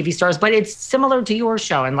reality TV stars, but it's similar to your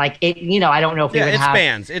show. And like it, I don't know if we would have.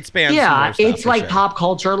 It spans. Yeah, it's like sure. Pop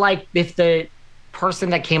culture. Like if the person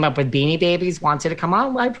that came up with Beanie Babies wanted to come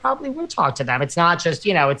on, I probably would talk to them. It's not just,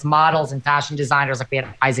 it's models and fashion designers. Like we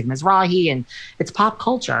had Isaac Mizrahi, and it's pop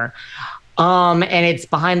culture. And it's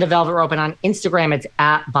Behind the Velvet Rope. And on Instagram, it's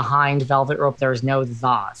at Behind Velvet Rope. There's no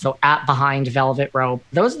the. So at Behind Velvet Rope.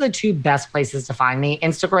 Those are the two best places to find me.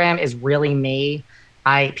 Instagram is really me.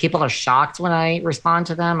 People are shocked when I respond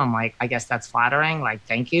to them. I'm like, I guess that's flattering. Like,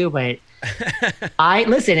 thank you. But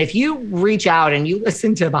listen, if you reach out and you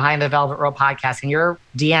listen to Behind the Velvet Rope podcast and you're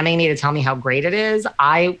DMing me to tell me how great it is,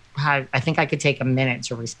 I think I could take a minute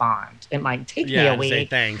to respond. It might take me a week. Say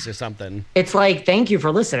thanks or something. It's like, thank you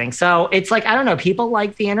for listening. So it's like, I don't know, people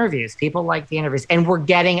like the interviews. And we're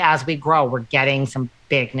getting, as we grow, we're getting some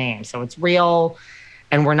big names. So it's real.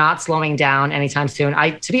 And we're not slowing down anytime soon.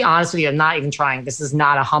 To be honest with you, I'm not even trying. This is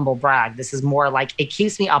not a humble brag. This is more like it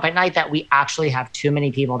keeps me up at night that we actually have too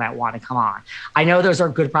many people that want to come on. I know those are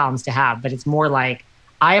good problems to have, but it's more like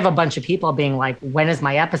I have a bunch of people being like, when is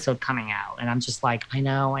my episode coming out? And I'm just like, I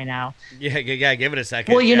know. Yeah, give it a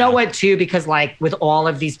second. Well, you know what, too? Because like with all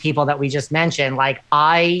of these people that we just mentioned, like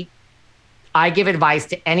I give advice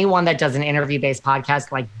to anyone that does an interview-based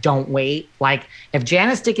podcast, like, don't wait. Like, if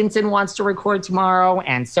Janice Dickinson wants to record tomorrow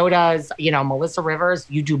and so does, Melissa Rivers,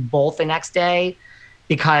 you do both the next day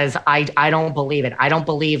because I don't believe it. I don't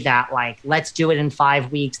believe that, like, let's do it in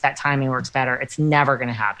 5 weeks. That timing works better. It's never going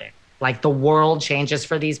to happen. Like, the world changes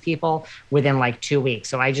for these people within, like, 2 weeks.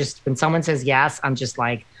 So when someone says yes, I'm just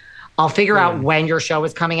like, I'll figure out when your show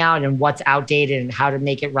is coming out and what's outdated and how to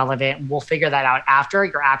make it relevant. We'll figure that out after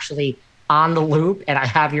you're actually on the loop and I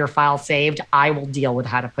have your file saved. I will deal with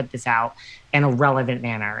how to put this out in a relevant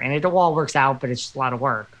manner. And it all works out, but it's just a lot of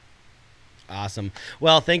work. Awesome.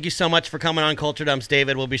 Well, thank you so much for coming on Culture Dumps,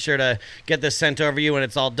 David. We'll be sure to get this sent over to you when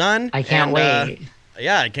it's all done. I can't wait.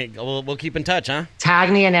 We'll keep in touch, huh? Tag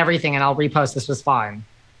me and everything and I'll repost. This was fun.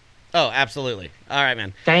 Oh, absolutely. All right,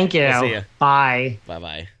 man. Thank you. We'll see you. Bye.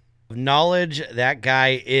 Bye-bye. Knowledge that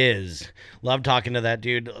guy is. Love talking to that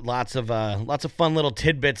dude. Lots of fun little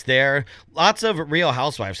tidbits there. Lots of Real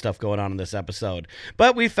Housewives stuff going on in this episode.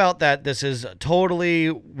 But we felt that this is totally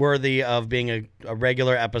worthy of being a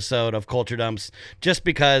regular episode of Culture Dumps just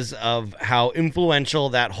because of how influential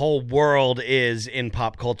that whole world is in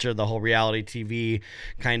pop culture, the whole reality TV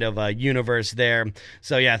kind of universe there.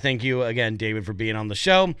 So yeah, thank you again, David, for being on the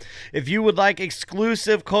show. If you would like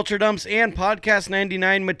exclusive Culture Dumps and Podcast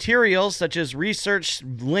 99 materials such as research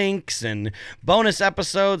links and bonus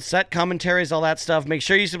episodes, set commentaries, all that stuff, make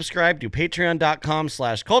sure you subscribe to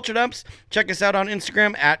patreon.com/culturedumps. Check us out on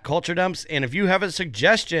Instagram @culturedumps. And if you have a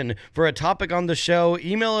suggestion for a topic on the show,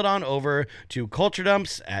 email it on over to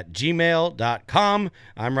culturedumps@gmail.com.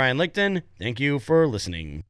 I'm Ryan Lichten. Thank you for listening.